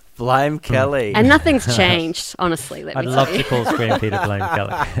 Blame Kelly. And nothing's changed, honestly. I'd love to call Scream Peter Blame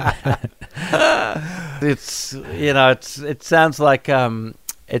Kelly. It sounds like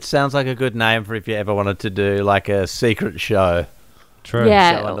a good name for if you ever wanted to do like a secret show. True.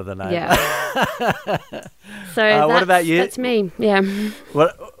 Yeah. Show under the name. Yeah. So what about you? That's me. Yeah.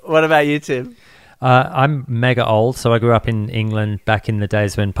 What about you, Tim? I'm mega old, so I grew up in England back in the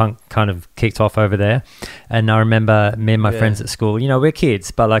days when punk kind of kicked off over there. And I remember me and my friends at school, we're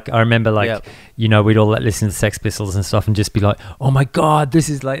kids, but like I remember we'd all listen to Sex Pistols and stuff and just be like, oh my God, this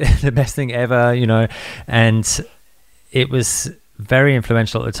is like the best thing ever, And it was very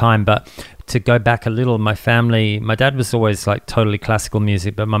influential at the time. But to go back a little, my dad was always like totally classical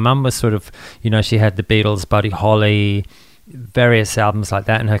music, but my mum was sort of, she had the Beatles, Buddy Holly, various albums like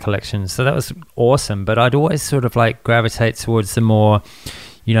that in her collection, so that was awesome. But I'd always sort of like gravitate towards the more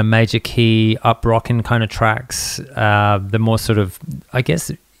major key up rockin' kind of tracks, the more sort of, I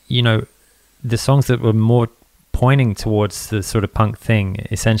guess, the songs that were more pointing towards the sort of punk thing,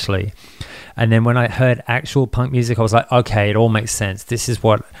 essentially. And then when I heard actual punk music, I was like, okay, it all makes sense. This is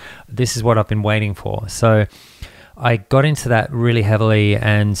what I've been waiting for. So I got into that really heavily,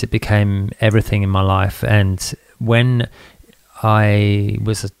 and it became everything in my life. And when I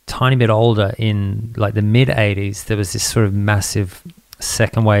was a tiny bit older, in like the mid 80s, there was this sort of massive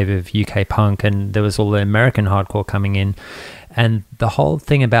second wave of UK punk, and there was all the American hardcore coming in. And the whole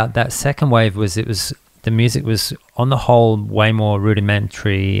thing about that second wave was the music was on the whole way more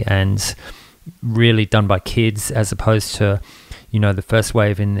rudimentary and really done by kids, as opposed to, you know, the first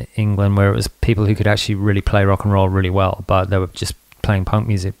wave in England, where it was people who could actually really play rock and roll really well, but they were just playing punk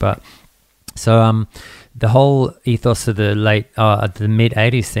music. But so the whole ethos of the mid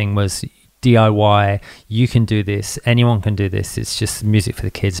 80s thing was DIY. You can do this, anyone can do this, it's just music for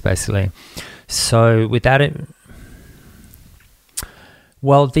the kids, basically. So without it,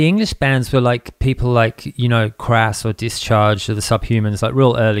 well, the English bands were like people like, you know, Crass or Discharge or the Subhumans, like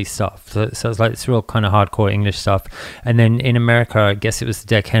real early stuff. So it's like it's real kind of hardcore English stuff. And then in America, I guess it was the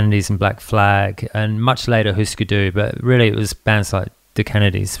Dead Kennedys and Black Flag, and much later Husker Du, but really it was bands like the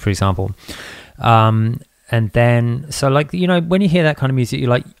Kennedys, for example. And then, so like, you know, when you hear that kind of music, you're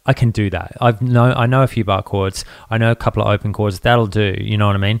like, I can do that. I know a few bar chords. I know a couple of open chords. That'll do. You know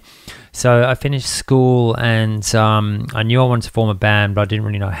what I mean? So I finished school, and I knew I wanted to form a band, but I didn't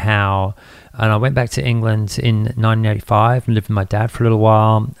really know how. And I went back to England in 1985 and lived with my dad for a little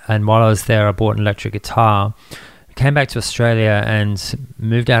while. And while I was there, I bought an electric guitar. I came back to Australia and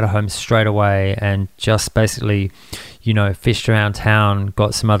moved out of home straight away, and just basically, you know, fished around town,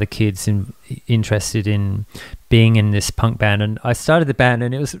 got some other kids interested in being in this punk band. And I started the band,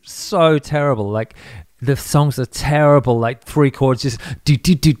 and it was so terrible. Like, the songs are terrible, like 3 chords, just do,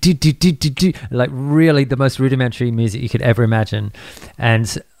 do, do, do, do, do, do, do, like really the most rudimentary music you could ever imagine.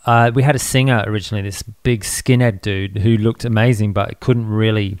 And we had a singer originally, this big skinhead dude who looked amazing, but couldn't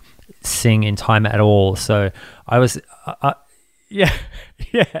really sing in time at all. So I was, yeah.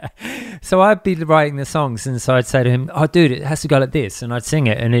 So I'd be writing the songs, and so I'd say to him, "Oh, dude, it has to go like this," and I'd sing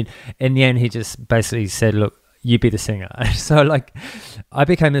it. And in the end, he just basically said, "Look, you be the singer." So like, I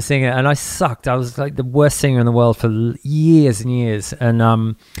became the singer, and I sucked. I was like the worst singer in the world for years and years. And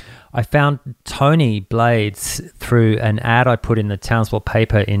I found Tony Blades through an ad I put in the Townsville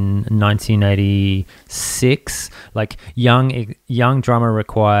paper in 1986. Like, young drummer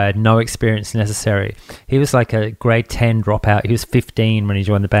required, no experience necessary. He was like a grade 10 dropout. He was 15 when he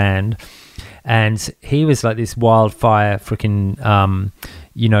joined the band, and he was like this wildfire freaking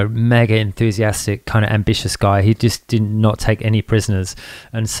you know, mega enthusiastic, kind of ambitious guy. He just did not take any prisoners.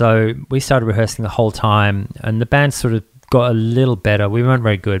 And so we started rehearsing the whole time, and the band sort of got a little better. We weren't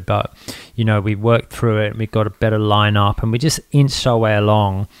very good, but, you know, we worked through it, and we got a better lineup, and we just inched our way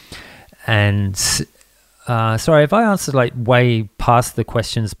along. And sorry, if I answered like way past the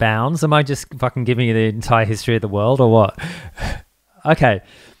question's bounds, am I just fucking giving you the entire history of the world or what? Okay.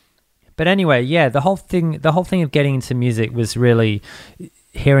 But anyway, yeah, the whole thing of getting into music was really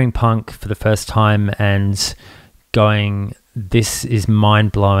hearing punk for the first time and going, this is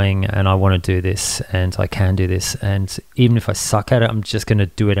mind-blowing, and I want to do this, and I can do this, and even if I suck at it, I'm just going to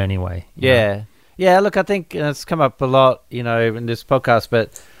do it anyway. Yeah. Yeah, look, I think it's come up a lot, you know, in this podcast,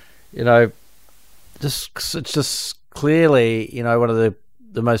 but, you know, it's just clearly, you know, one of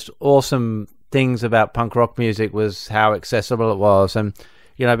the most awesome things about punk rock music was how accessible it was. And,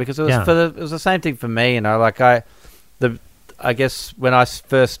 you know, because it was it was the same thing for me, you know, like I guess when I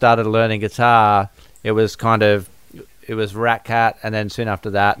first started learning guitar, it was Rat Cat, and then soon after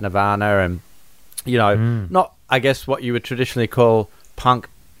that Nirvana, and, you know, not, I guess, what you would traditionally call punk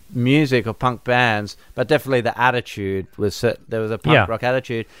music or punk bands, but definitely the attitude was, there was a punk rock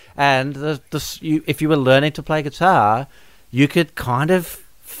attitude, and if you were learning to play guitar, you could kind of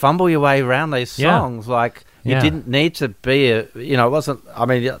fumble your way around these songs. Like, you didn't need to be you know, it wasn't, I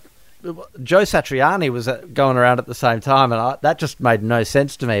mean, Joe Satriani was going around at the same time, and that just made no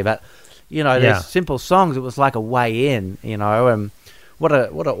sense to me. But, you know, these simple songs, it was like a way in, you know. And what an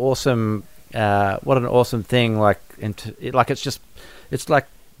awesome thing. Like, it's like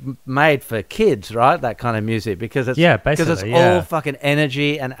made for kids, right? That kind of music, because it's all fucking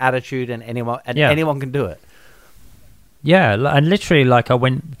energy and attitude, and anyone can do it. Yeah, and literally, like, I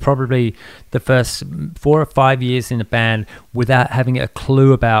went probably the first 4 or 5 years in the band without having a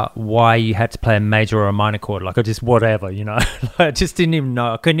clue about why you had to play a major or a minor chord. Like, I just, whatever, you know. I just didn't even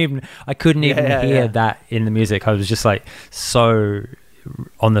know. I couldn't even hear that in the music. I was just like so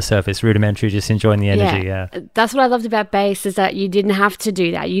on the surface, rudimentary, just enjoying the energy. Yeah. That's what I loved about bass, is that you didn't have to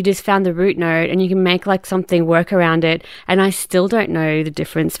do that. You just found the root note and you can make like something work around it. And I still don't know the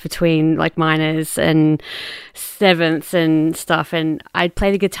difference between like minors and sevenths and stuff. And I'd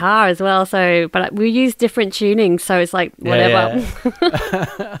play the guitar as well. So, but we use different tunings. So it's like, whatever.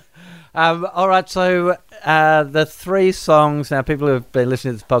 Yeah. All right, so the 3 songs, now people who have been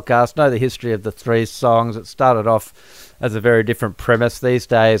listening to this podcast know the history of the 3 songs. It started off as a very different premise. These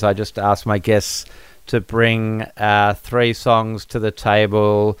days I just ask my guests to bring 3 songs to the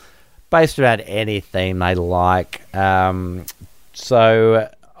table based around any theme they like. Well,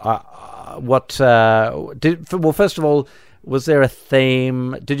 first of all, was there a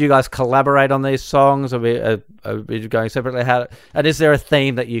theme? Did you guys collaborate on these songs? Are you going separately? And is there a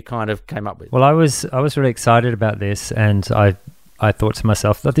theme that you kind of came up with? Well, I was really excited about this, and I thought to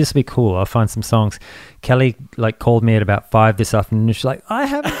myself that this would be cool. I'll find some songs. Kelly like called me at about 5 this afternoon. And she's like, I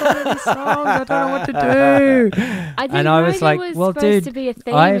haven't got any songs. I don't know what to do. I didn't know was there like, was well, supposed dude, to be a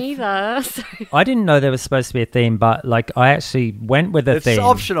theme either. So. I didn't know there was supposed to be a theme, but like I actually went with a theme. It's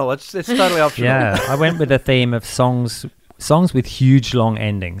optional. It's totally optional. Yeah, I went with a theme of songs with huge long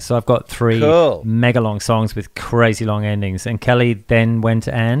endings. So I've got 3 mega long songs with crazy long endings. And Kelly then went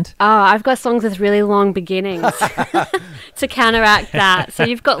and? Oh, I've got songs with really long beginnings to counteract that. So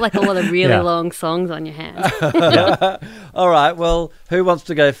you've got like a lot of really long songs on your hands. All right. Well, who wants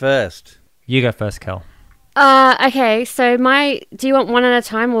to go first? You go first, Kel. Okay, so do you want one at a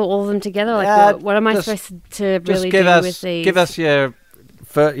time or all of them together? Like, what am I supposed to really do with these? Give us your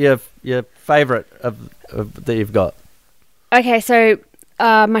favourite that you've got. Okay, so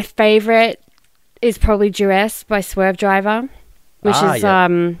my favourite is probably Duress by Swerve Driver, which is,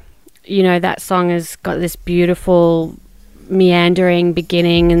 that song has got this beautiful meandering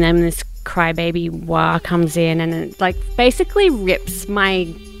beginning, and then this crybaby wah comes in, and it like basically rips my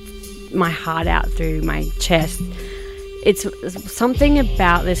heart out through my chest. It's something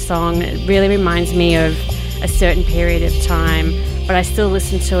about this song that really reminds me of a certain period of time, but I still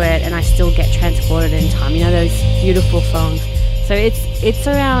listen to it and I still get transported in time. You know, those beautiful songs. So it's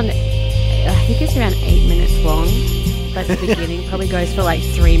around, I think it's around 8 minutes long, but the beginning probably goes for like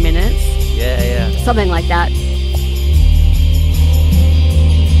 3 minutes. Yeah. Something like that.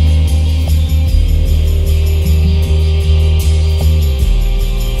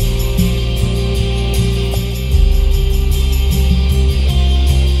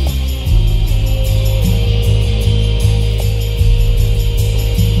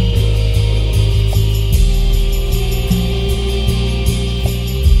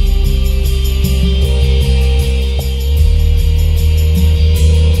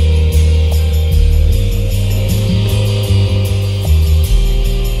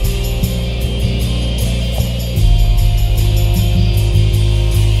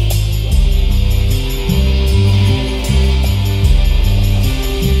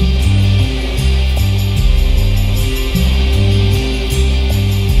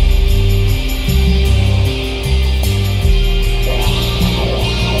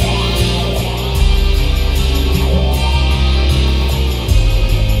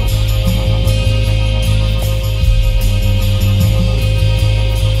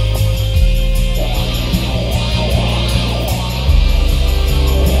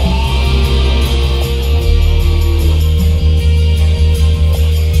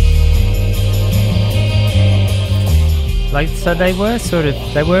 So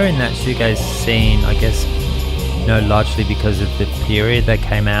they were in that shoegaze scene, I guess, largely because of the period they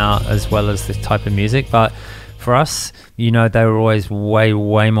came out as well as the type of music. But for us, they were always way,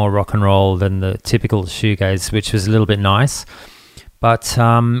 way more rock and roll than the typical shoegaze, which was a little bit nice. But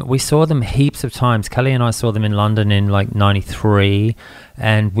we saw them heaps of times. Kelly and I saw them in London in like 93,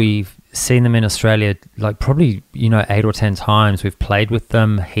 and we've seen them in Australia like probably 8 or 10 times. We've played with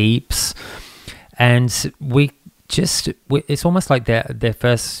them heaps, and it's almost like their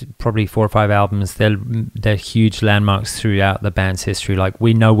first probably 4 or 5 albums. They're huge landmarks throughout the band's history. Like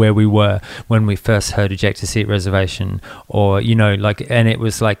we know where we were when we first heard Ejector Seat Reservation, or and it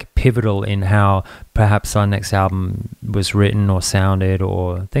was like pivotal in how perhaps our next album was written or sounded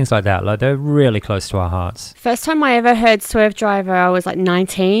or things like that. Like they're really close to our hearts. First time I ever heard Swerve Driver, I was like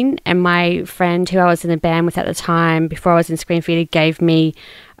 19, and my friend who I was in the band with at the time, before I was in Scream Theatre, gave me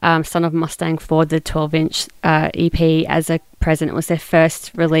Son of Mustang Ford, the 12-inch EP, as a present. It was their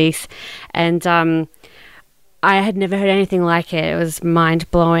first release, and I had never heard anything like it. It was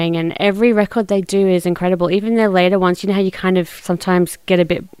mind-blowing, and every record they do is incredible. Even their later ones, how you kind of sometimes get a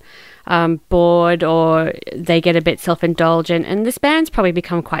bit bored, or they get a bit self-indulgent, and this band's probably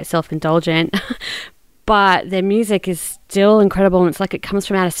become quite self-indulgent. but their music is still incredible, and it's like it comes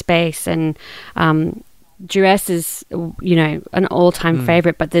from outer space. And Duress is, you know, an all-time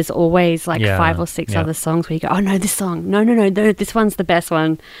favorite, but there's always like 5 or 6 other songs where you go, oh no, this song, no, this one's the best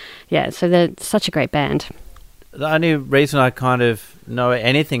one. Yeah, so they're such a great band. The only reason I kind of know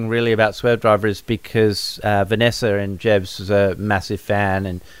anything really about Swervedriver is because Vanessa and Jebs was a massive fan,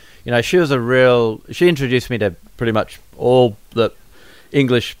 and you know, she introduced me to pretty much all the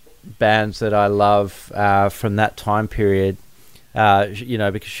English bands that I love from that time period. You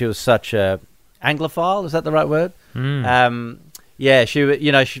know, because she was such a Anglophile, is that the right word? Yeah, she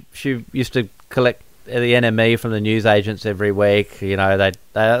used to collect the NME from the newsagents every week. You know, they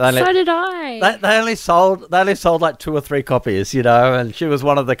so did I. They only sold like 2 or 3 copies. You know, and she was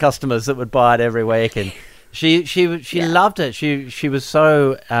one of the customers that would buy it every week, and she loved it. She was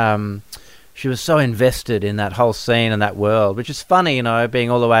so invested in that whole scene and that world, which is funny, you know,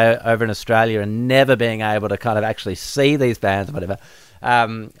 being all the way over in Australia and never being able to kind of actually see these bands or whatever. I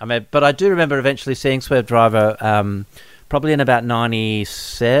mean, but I do remember eventually seeing Swervedriver probably in about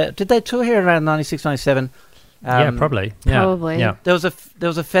 97. Did they tour here around 96, 97? Yeah, probably. Yeah. Probably. Yeah. There was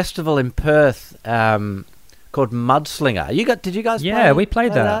a festival in Perth called Mudslinger. Did you guys? Yeah, we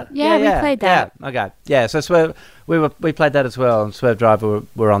played that. Yeah, we played that. Yeah, okay. Yeah, so we played that as well, and Swervedriver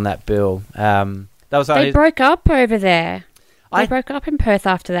were on that bill. That was They broke up over there. They broke up in Perth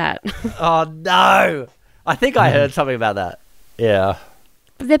after that. Oh no! I think I heard something about that. Yeah.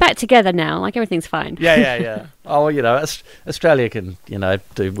 But they're back together now. Like everything's fine. Yeah. Oh, you know, Australia can, you know,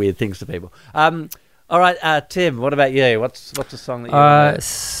 do weird things to people. All right, Tim, what about you? What's the song that you heard?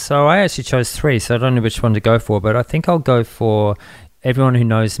 So I actually chose 3, so I don't know which one to go for, but I think I'll go for, everyone who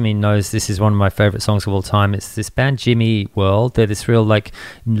knows me knows this is one of my favorite songs of all time. It's this band Jimmy World. They're this real like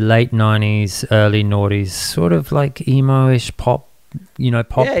late 90s, early noughties, sort of like emo-ish pop, you know,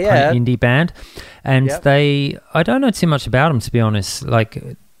 pop kind of indie band. And I don't know too much about them, to be honest. Like,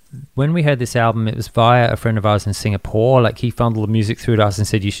 when we heard this album, it was via a friend of ours in Singapore. Like, he funneled the music through to us and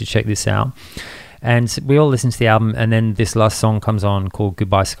said, you should check this out. And we all listened to the album, and then this last song comes on called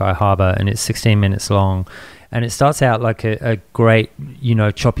Goodbye Sky Harbor, and it's 16 minutes long. And it starts out like a great, you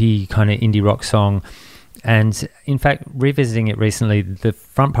know, choppy kind of indie rock song. And in fact, revisiting it recently, the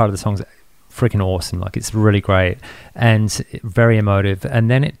front part of the song's freaking awesome. Like, it's really great and very emotive.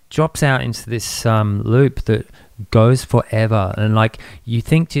 And then it drops out into this loop that goes forever. And like, you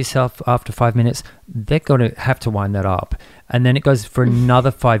think to yourself after 5 minutes, they're going to have to wind that up. And then it goes for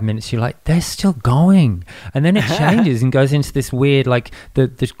another 5 minutes. You're like, they're still going. And then it changes and goes into this weird, like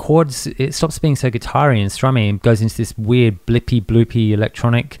the chords, it stops being so guitar-y and strummy and goes into this weird blippy bloopy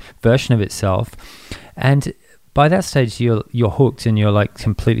electronic version of itself. And by that stage, you're hooked and you're like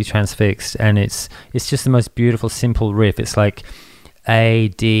completely transfixed, and it's just the most beautiful, simple riff. It's like A,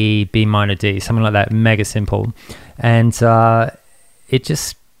 D, B minor, D, something like that, mega simple, and it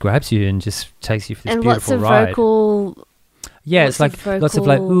just grabs you and just takes you for this beautiful ride. And lots of vocal. Yeah, it's like lots of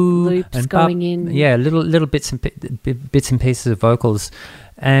like ooh loops and going in. Yeah, little bits and pieces of vocals.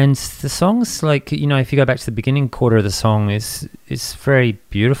 And the song's like, you know, if you go back to the beginning quarter of the song, it's very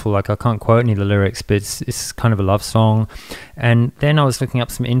beautiful. Like, I can't quote any of the lyrics, but it's kind of a love song. And then I was looking up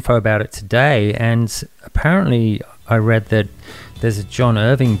some info about it today, and apparently I read that there's a John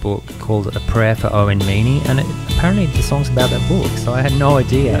Irving book called A Prayer for Owen Meany, and apparently the song's about that book. So I had no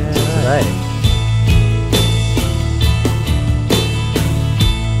idea until today.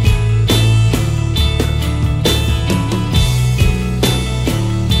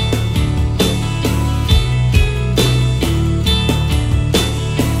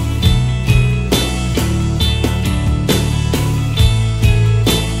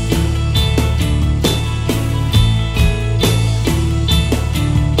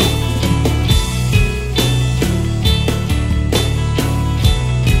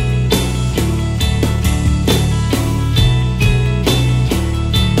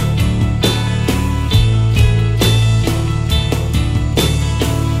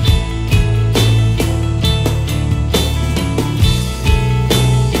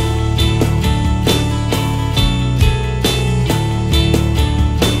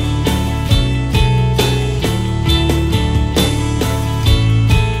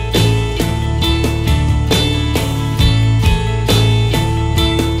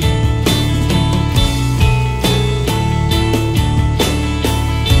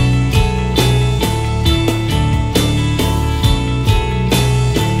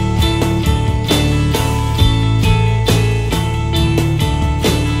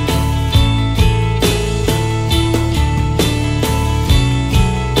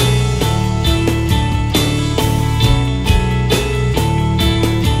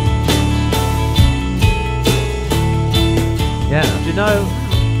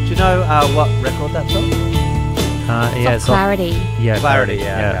 you know what record that's on? Yeah, it's Clarity. Yeah, Clarity.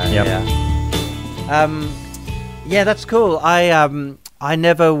 Yeah. Yeah, that's cool. I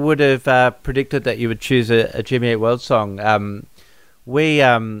never would have predicted that you would choose a Jimmy Eat World song. We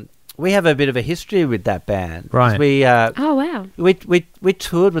have a bit of a history with that band. Right. Oh wow. We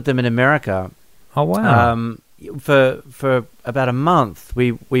toured with them in America. Oh wow. For about a month.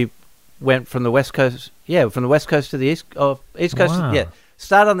 We went from the West Coast. Yeah, from the West Coast to the East Coast. Wow. Yeah,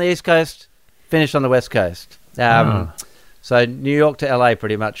 start on the East Coast, finish on the West Coast. So New York to LA,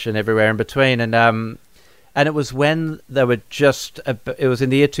 pretty much, and everywhere in between. And it was when they were it was in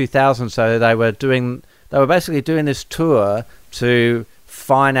the year 2000. So they were basically doing this tour to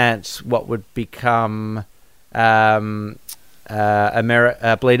finance what would become Bleed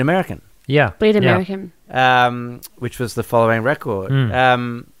American. Yeah. Bleed American. Which was the following record.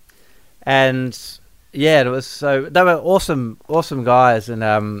 Mm. And yeah, it was they were awesome guys,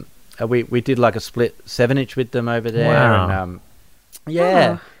 and we did like a split 7-inch with them over there. Wow. And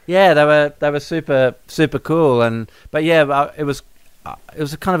yeah, they were super cool, but it was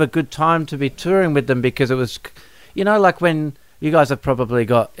a kind of a good time to be touring with them, because it was, like when you guys have probably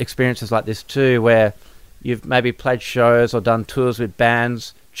got experiences like this too, where you've maybe played shows or done tours with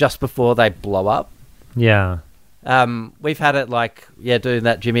bands just before they blow up. Yeah. We've had it doing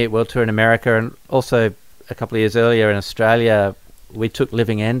that Jimmy Eat World tour in America, and also a couple of years earlier in Australia, we took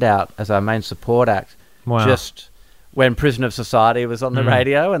Living End out as our main support act. Wow. Just when Prison of Society was on the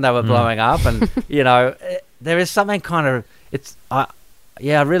radio and they were blowing up, and there is something kind of I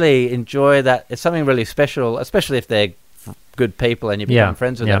really enjoy that. It's something really special, especially if they're good people and you become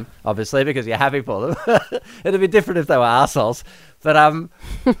friends with them, obviously, because you're happy for them. It'd be different if they were assholes.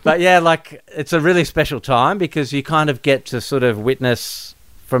 But yeah, it's a really special time, because you kind of get to sort of witness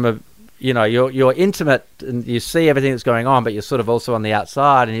from you're intimate and you see everything that's going on, but you're sort of also on the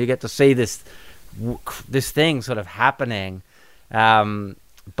outside, and you get to see this thing sort of happening,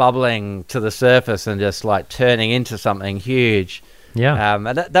 bubbling to the surface and just turning into something huge. Yeah.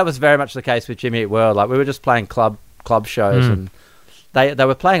 And that was very much the case with Jimmy Eat World. We were just playing club shows, and they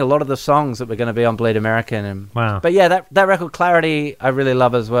were playing a lot of the songs that were going to be on Bleed American. And wow. But yeah, that record Clarity I really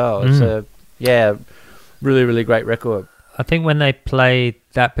love as well. It's a really, really great record. I think when they play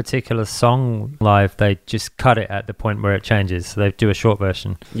that particular song live, they just cut it at the point where it changes. So they do a short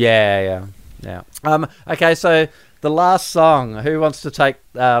version. Yeah. Okay, so the last song. Who wants to take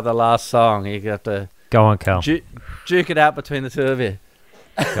the last song? You got to go on, Cal. Duke it out between the two of you.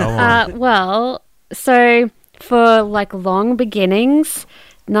 Go on. Well, so for long beginnings,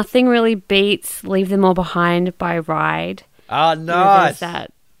 nothing really beats "Leave Them All Behind" by Ride. Oh, nice. There's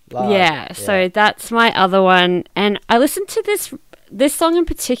that. Yeah, so that's my other one, and I listened to this song in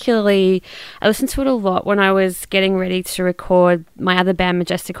particularly. I listened to it a lot when I was getting ready to record my other band,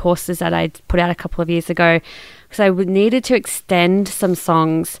 Majestic Horses, that I put out a couple of years ago, because I needed to extend some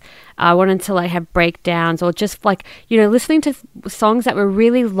songs. I wanted to have breakdowns, or just listening to songs that were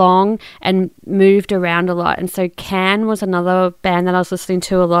really long and moved around a lot. And so Can was another band that I was listening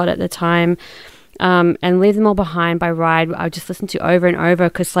to a lot at the time. And Leave Them All Behind by Ride, I would just listen to over and over,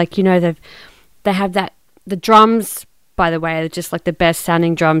 because they have the drums, by the way, are just the best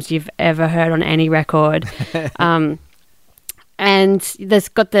sounding drums you've ever heard on any record. And there's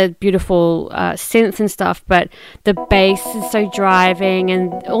got the beautiful synths and stuff, but the bass is so driving,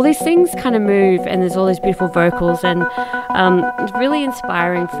 and all these things kind of move, and there's all these beautiful vocals, and it's really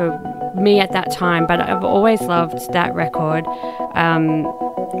inspiring for me at that time. But I've always loved that record,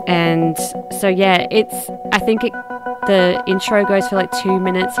 and so yeah, I think the intro goes for 2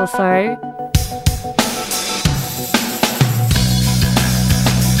 minutes or so.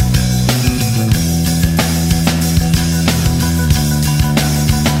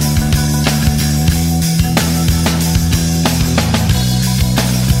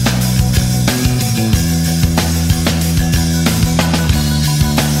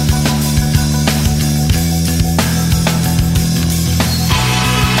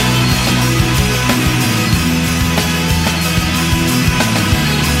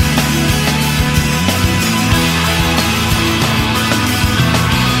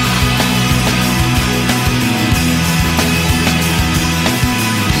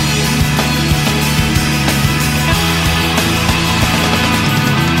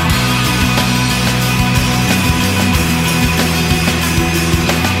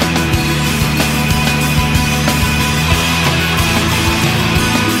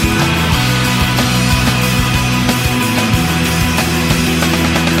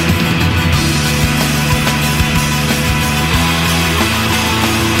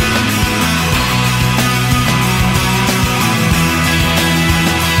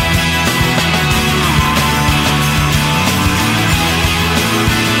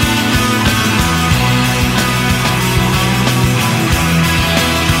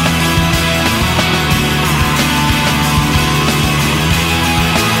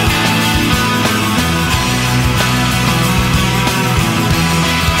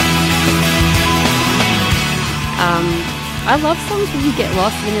 I love songs where you get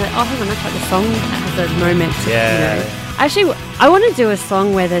lost and you're like, oh, hang on, that's like the song has a moment. Actually, I want to do a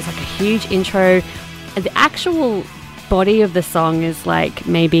song where there's like a huge intro. And the actual body of the song is like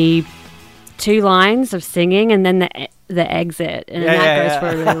maybe 2 lines of singing and then the exit. And then that goes for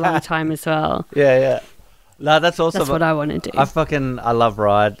a really long time as well. Yeah. No, that's awesome. That's what I want to do. I love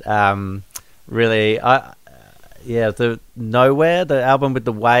Ride. Really, the Nowhere, the album with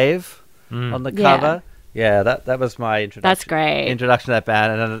the wave on the cover. Yeah, that was my introduction. That's great. Introduction to that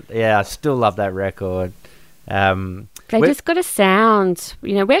band, and I still love that record. They just got a sound.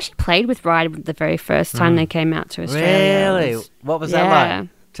 You know, we actually played with Ride the very first time they came out to Australia. Really? What was that like?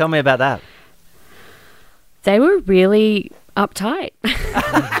 Tell me about that. They were really uptight.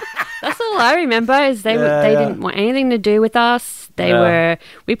 That's all I remember is they didn't want anything to do with us.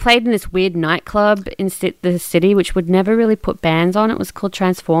 We played in this weird nightclub in the city, which would never really put bands on. It was called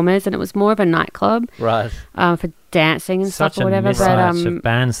Transformers, and it was more of a nightclub, right? For dancing and stuff or whatever. Such a mismatch of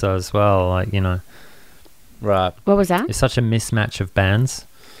bands, though, as well. Like, you know, right? What was that? It's such a mismatch of bands.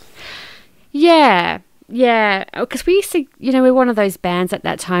 Yeah, because we used to, we're one of those bands at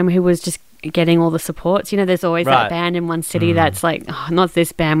that time who was just getting all the supports. You know, there's always that band in one city that's like, oh, not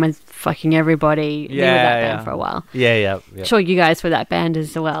this band with fucking everybody. We were that band for a while. Yeah. Sure, you guys were that band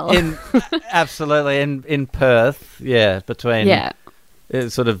as well. Absolutely. In Perth, between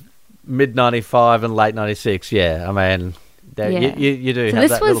sort of mid 95 and late 96. Yeah, I mean, you do have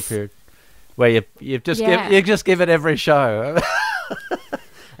that little period where you just give it every show.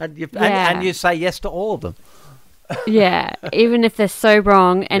 And you say yes to all of them. Yeah, even if they're so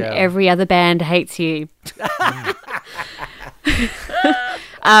wrong and every other band hates you.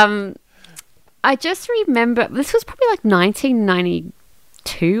 I just remember, this was probably like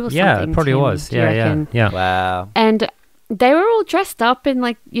 1992 or something. Yeah, it probably was. Yeah. Wow. And they were all dressed up and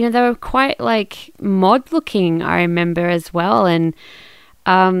like, they were quite like mod looking, I remember as well. And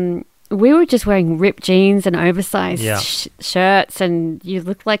we were just wearing ripped jeans and oversized shirts, and you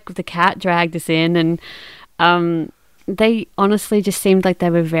looked like the cat dragged us in. And they honestly just seemed like they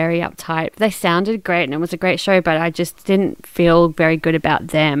were very uptight. They sounded great and it was a great show, but I just didn't feel very good about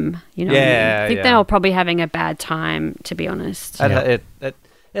them. You know, I think they were probably having a bad time, to be honest. It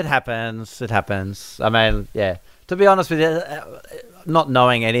happens. It happens. I mean, to be honest with you, not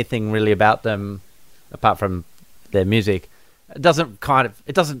knowing anything really about them apart from their music, it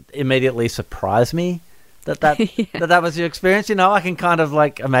doesn't immediately surprise me that was your experience. You know, I can kind of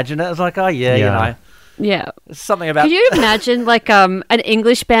like imagine it. It's like, oh you know. Yeah. Something about... Could you imagine like an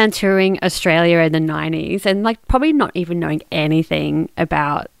English band touring Australia in the 90s and like probably not even knowing anything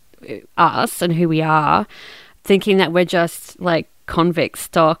about us and who we are, thinking that we're just like convict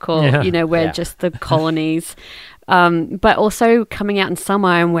stock or, we're just the colonies. But also coming out in summer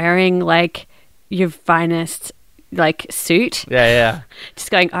and wearing like your finest like suit. Yeah. Just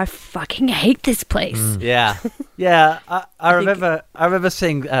going, I fucking hate this place. Yeah. I remember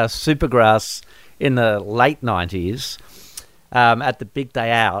seeing Supergrass in the late 90s at the Big Day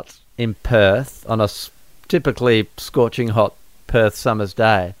Out in Perth on a typically scorching hot Perth summer's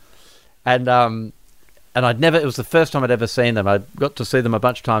day. And it was the first time I'd ever seen them. I got to see them a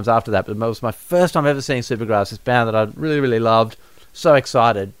bunch of times after that, but it was my first time ever seeing Supergrass, this band that I really, really loved. So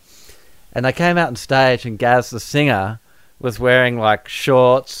excited. And they came out on stage and Gaz, the singer, was wearing like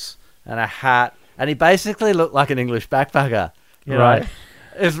shorts and a hat, and he basically looked like an English backpacker. You know?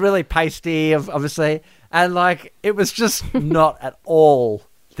 It was really pasty, obviously, and like it was just not at all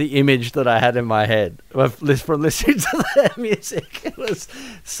the image that I had in my head from listening to their music. It was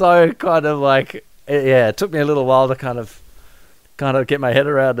so kind of like, it took me a little while to kind of get my head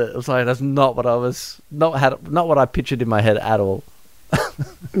around it. It was like that's not what I was not what I pictured in my head at all.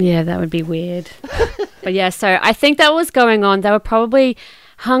 Yeah, that would be weird. But so I think that was going on. They were probably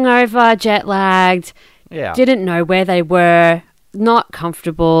hungover, jet lagged, didn't know where they were. Not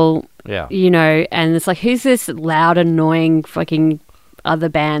comfortable, and it's like, who's this loud, annoying fucking other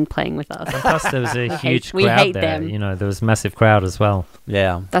band playing with us? And plus, there was a huge crowd there. Them. You know, there was a massive crowd as well.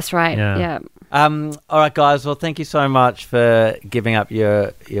 Yeah, that's right. Yeah. All right, guys. Well, thank you so much for giving up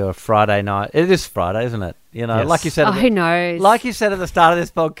your Friday night. It is Friday, isn't it? You know, like you said. Who knows? Like you said at the start of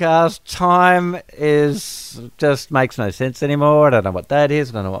this podcast, time just makes no sense anymore. I don't know what day it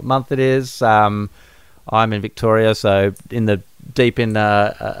is. I don't know what month it is. I'm in Victoria, so deep in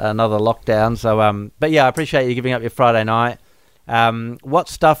another lockdown. So, but I appreciate you giving up your Friday night. What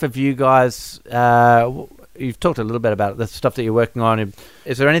stuff have you guys? You've talked a little bit about the stuff that you're working on.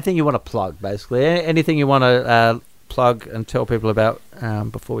 Is there anything you want to plug? Basically, anything you want to plug and tell people about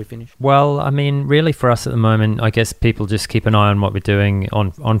before we finish? Well, I mean, really for us at the moment, I guess people just keep an eye on what we're doing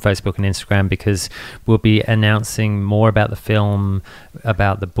on Facebook and Instagram, because we'll be announcing more about the film,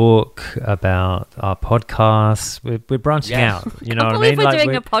 about the book, about our podcasts. We're branching out, you know what I mean? We're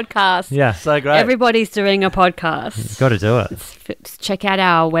doing a podcast. Yeah. So great. Everybody's doing a podcast. Got to do it. Check out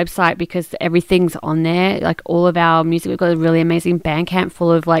our website because everything's on there. Like all of our music, we've got a really amazing Bandcamp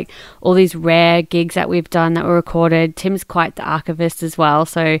full of like all these rare gigs that we've done that were recorded. Tim's quite the archivist as well,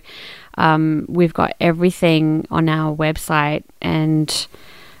 so we've got everything on our website, and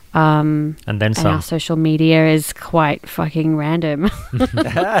then some. our social media is quite fucking random.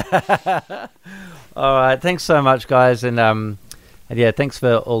 All right, thanks so much, guys, and yeah, thanks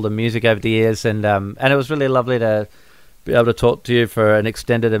for all the music over the years, and it was really lovely to be able to talk to you for an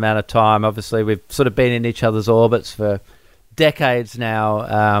extended amount of time. Obviously, we've sort of been in each other's orbits for decades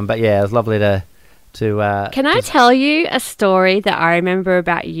now, but yeah, it was lovely to. Can I tell you a story that I remember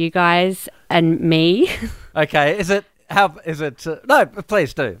about you guys and me? Okay, is it? No,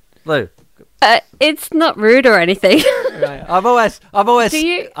 please do. Lou. It's not rude or anything. Right. I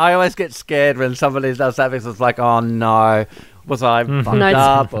always get scared when somebody does that because it's like, oh no, was I fucked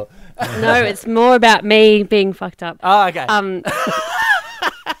up? Or... No, it's more about me being fucked up. Oh, okay.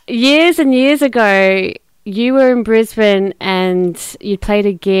 Years and years ago, you were in Brisbane and you played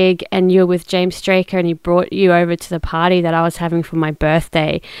a gig and you were with James Straker and he brought you over to the party that I was having for my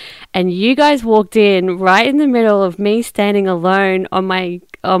birthday. And you guys walked in right in the middle of me standing alone on my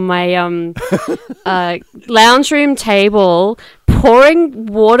lounge room table, pouring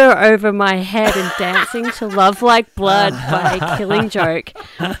water over my head and dancing to Love Like Blood by Killing Joke.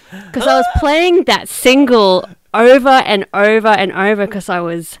 Because I was playing that single over and over and over because I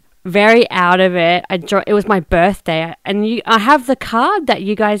was very out of it. It was my birthday, and I have the card that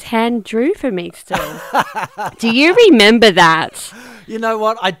you guys hand drew for me still. Do you remember that? You know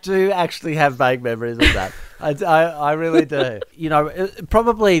what? I do actually have vague memories of that. I really do. You know,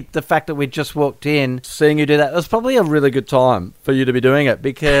 probably the fact that we just walked in, seeing you do that, it was probably a really good time for you to be doing it,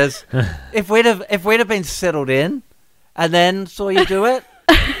 because if we'd have been settled in and then saw you do it.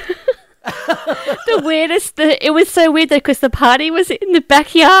 It was so weird though, because the party was in the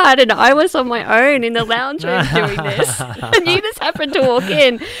backyard and I was on my own in the lounge room doing this, and you just happened to walk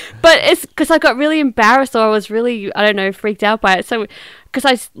in. But it's because I got really embarrassed, or I was really, I don't know, freaked out by it. So because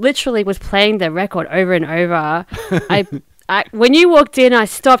I literally was playing the record over and over, when you walked in, I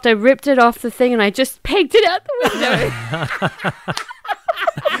stopped, I ripped it off the thing, and I just pegged it out the window.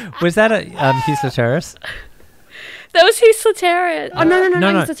 Was that at Hewsett Terrace? That was Hewsett Terrace. Oh,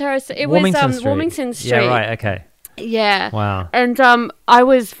 no, Hewsett Terrace. It Warmington was Street. Warmington Street. Yeah, right, okay. Yeah. Wow. And I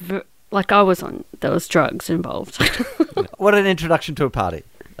was there was drugs involved. What an introduction to a party.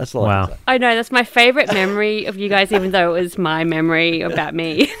 That's all I can say. I know, that's my favourite memory of you guys, even though it was my memory about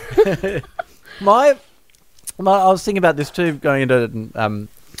me. I was thinking about this too, going into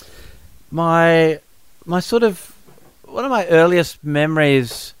my sort of, one of my earliest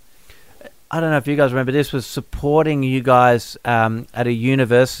memories, I don't know if you guys remember this, was supporting you guys at the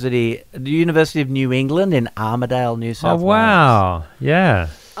University of New England in Armidale, New South Wales. Oh, wow. Yeah.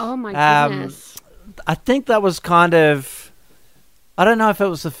 Oh, my goodness. I think that was kind of, I don't know if it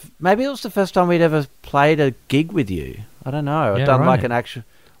was maybe it was the first time we'd ever played a gig with you. I don't know. Yeah, done like an actual,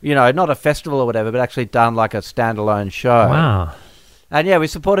 not a festival or whatever, but actually done like a standalone show. Wow. And yeah, we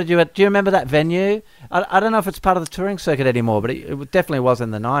supported you at, do you remember that venue? I don't know if it's part of the touring circuit anymore, but it definitely was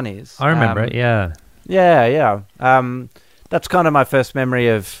in the 90s. I remember it, yeah. Yeah. That's kind of my first memory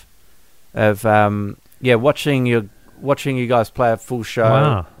of watching you guys play a full show.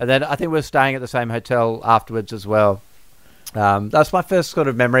 Wow. And then I think we were staying at the same hotel afterwards as well. That's my first sort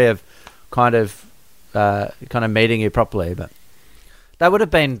of memory of kind of meeting you properly. But that would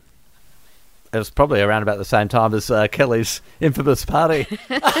have been, it was probably around about the same time as Kelly's infamous party.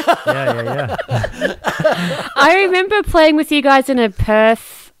 Yeah. I remember playing with you guys in a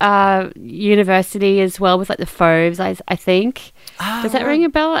Perth university as well, with like the Fauves, I think. Does that ring a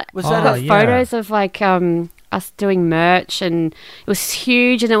bell? Was that photos of like us doing merch, and it was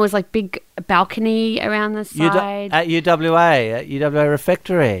huge, and it was like big balcony around the side. At UWA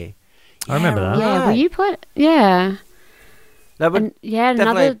Refectory. I remember that. Yeah, were you put? Yeah. That would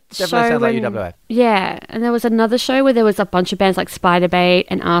another show. Sounds like UWA. Yeah, and there was another show where there was a bunch of bands like Spiderbait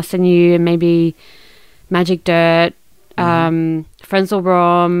and Arsenu and maybe Magic Dirt, Frenzal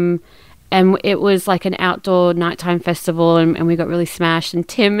Brom, and it was like an outdoor nighttime festival, and we got really smashed. And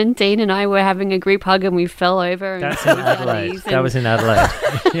Tim and Dean and I were having a group hug, and we fell over. That's in Adelaide. That was in Adelaide.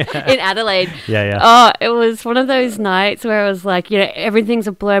 In Adelaide. Yeah. Oh, it was one of those nights where it was like, everything's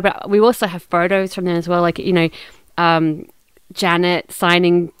a blur, but we also have photos from there as well. Like, Janet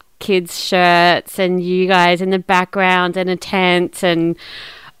signing kids' shirts and you guys in the background in a tent and,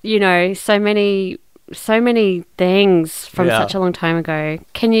 you know, so many things from such a long time ago.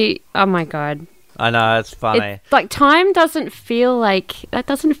 Oh my God. I know, it's funny. Like time doesn't feel like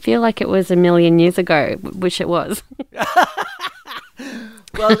it was a million years ago, which it was.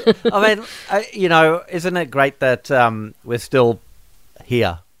 Well, I mean, you know, isn't it great that we're still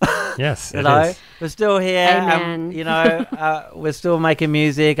here? Yes, You know, is. we're still here. Amen. You know, we're still making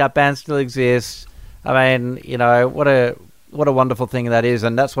music. Our band still exists. I mean, you know, what a wonderful thing that is,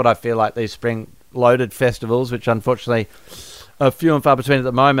 and that's what I feel like these spring-loaded festivals, which unfortunately are few and far between at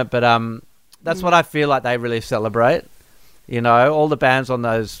the moment, but that's what I feel like they really celebrate. You know, all the bands on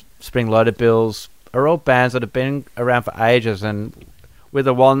those spring-loaded bills are all bands that have been around for ages, and we're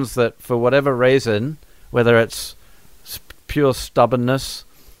the ones that, for whatever reason, whether it's pure stubbornness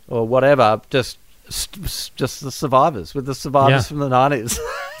or whatever, just the survivors. With the survivors from the 90s.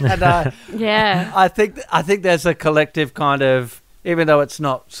 And Yeah. I think there's a collective kind of, even though it's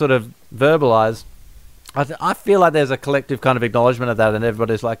not sort of verbalized, I feel like there's a collective kind of acknowledgement of that, and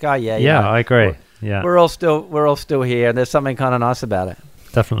everybody's like, oh yeah, you know, I agree. Yeah, we're all still here, and there's something kind of nice about it.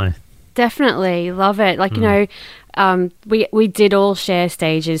 Definitely love it. Like, you know, we did all share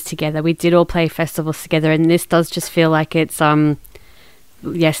stages together. We did all play festivals together, and this does just feel like it's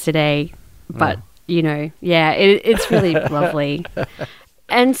yesterday, but you know, yeah, it's really lovely.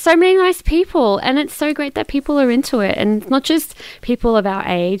 And so many nice people, and it's so great that people are into it, and not just people of our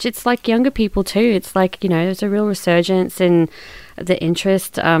age, it's like younger people too. It's like, you know, there's a real resurgence in the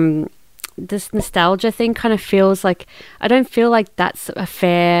interest. This nostalgia thing kind of feels like, I don't feel like that's a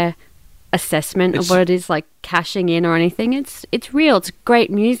fair assessment of what it is, like cashing in or anything. It's real. It's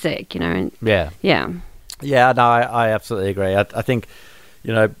great music, you know. And yeah. No, I absolutely agree. I think,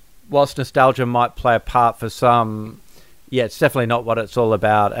 you know, whilst nostalgia might play a part for some, yeah, it's definitely not what it's all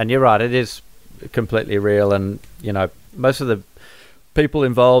about. And you're right, it is completely real. And, you know, most of the people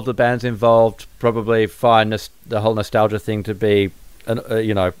involved, the bands involved, probably find the whole nostalgia thing to be,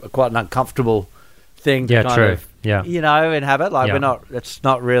 you know, quite an uncomfortable thing to kind of, you know, inhabit. Like it's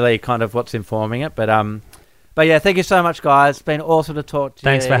not really kind of what's informing it. But yeah, thank you so much, guys. It's been awesome to talk to you.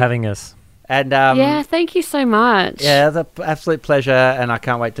 Thanks for having us. And yeah, thank you so much. Yeah, it's an absolute pleasure, and I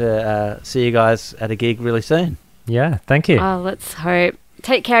can't wait to see you guys at a gig really soon. Yeah, thank you. Oh, let's hope.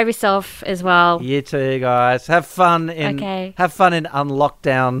 Take care of yourself as well. You too, guys. Have fun in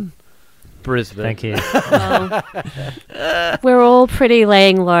unlockdown Brisbane. Thank you. Well, we're all pretty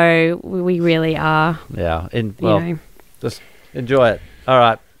laying low. We really are. Yeah. You know. Just enjoy it. All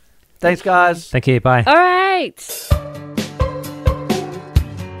right. Thanks, guys. Thank you. Bye. All right.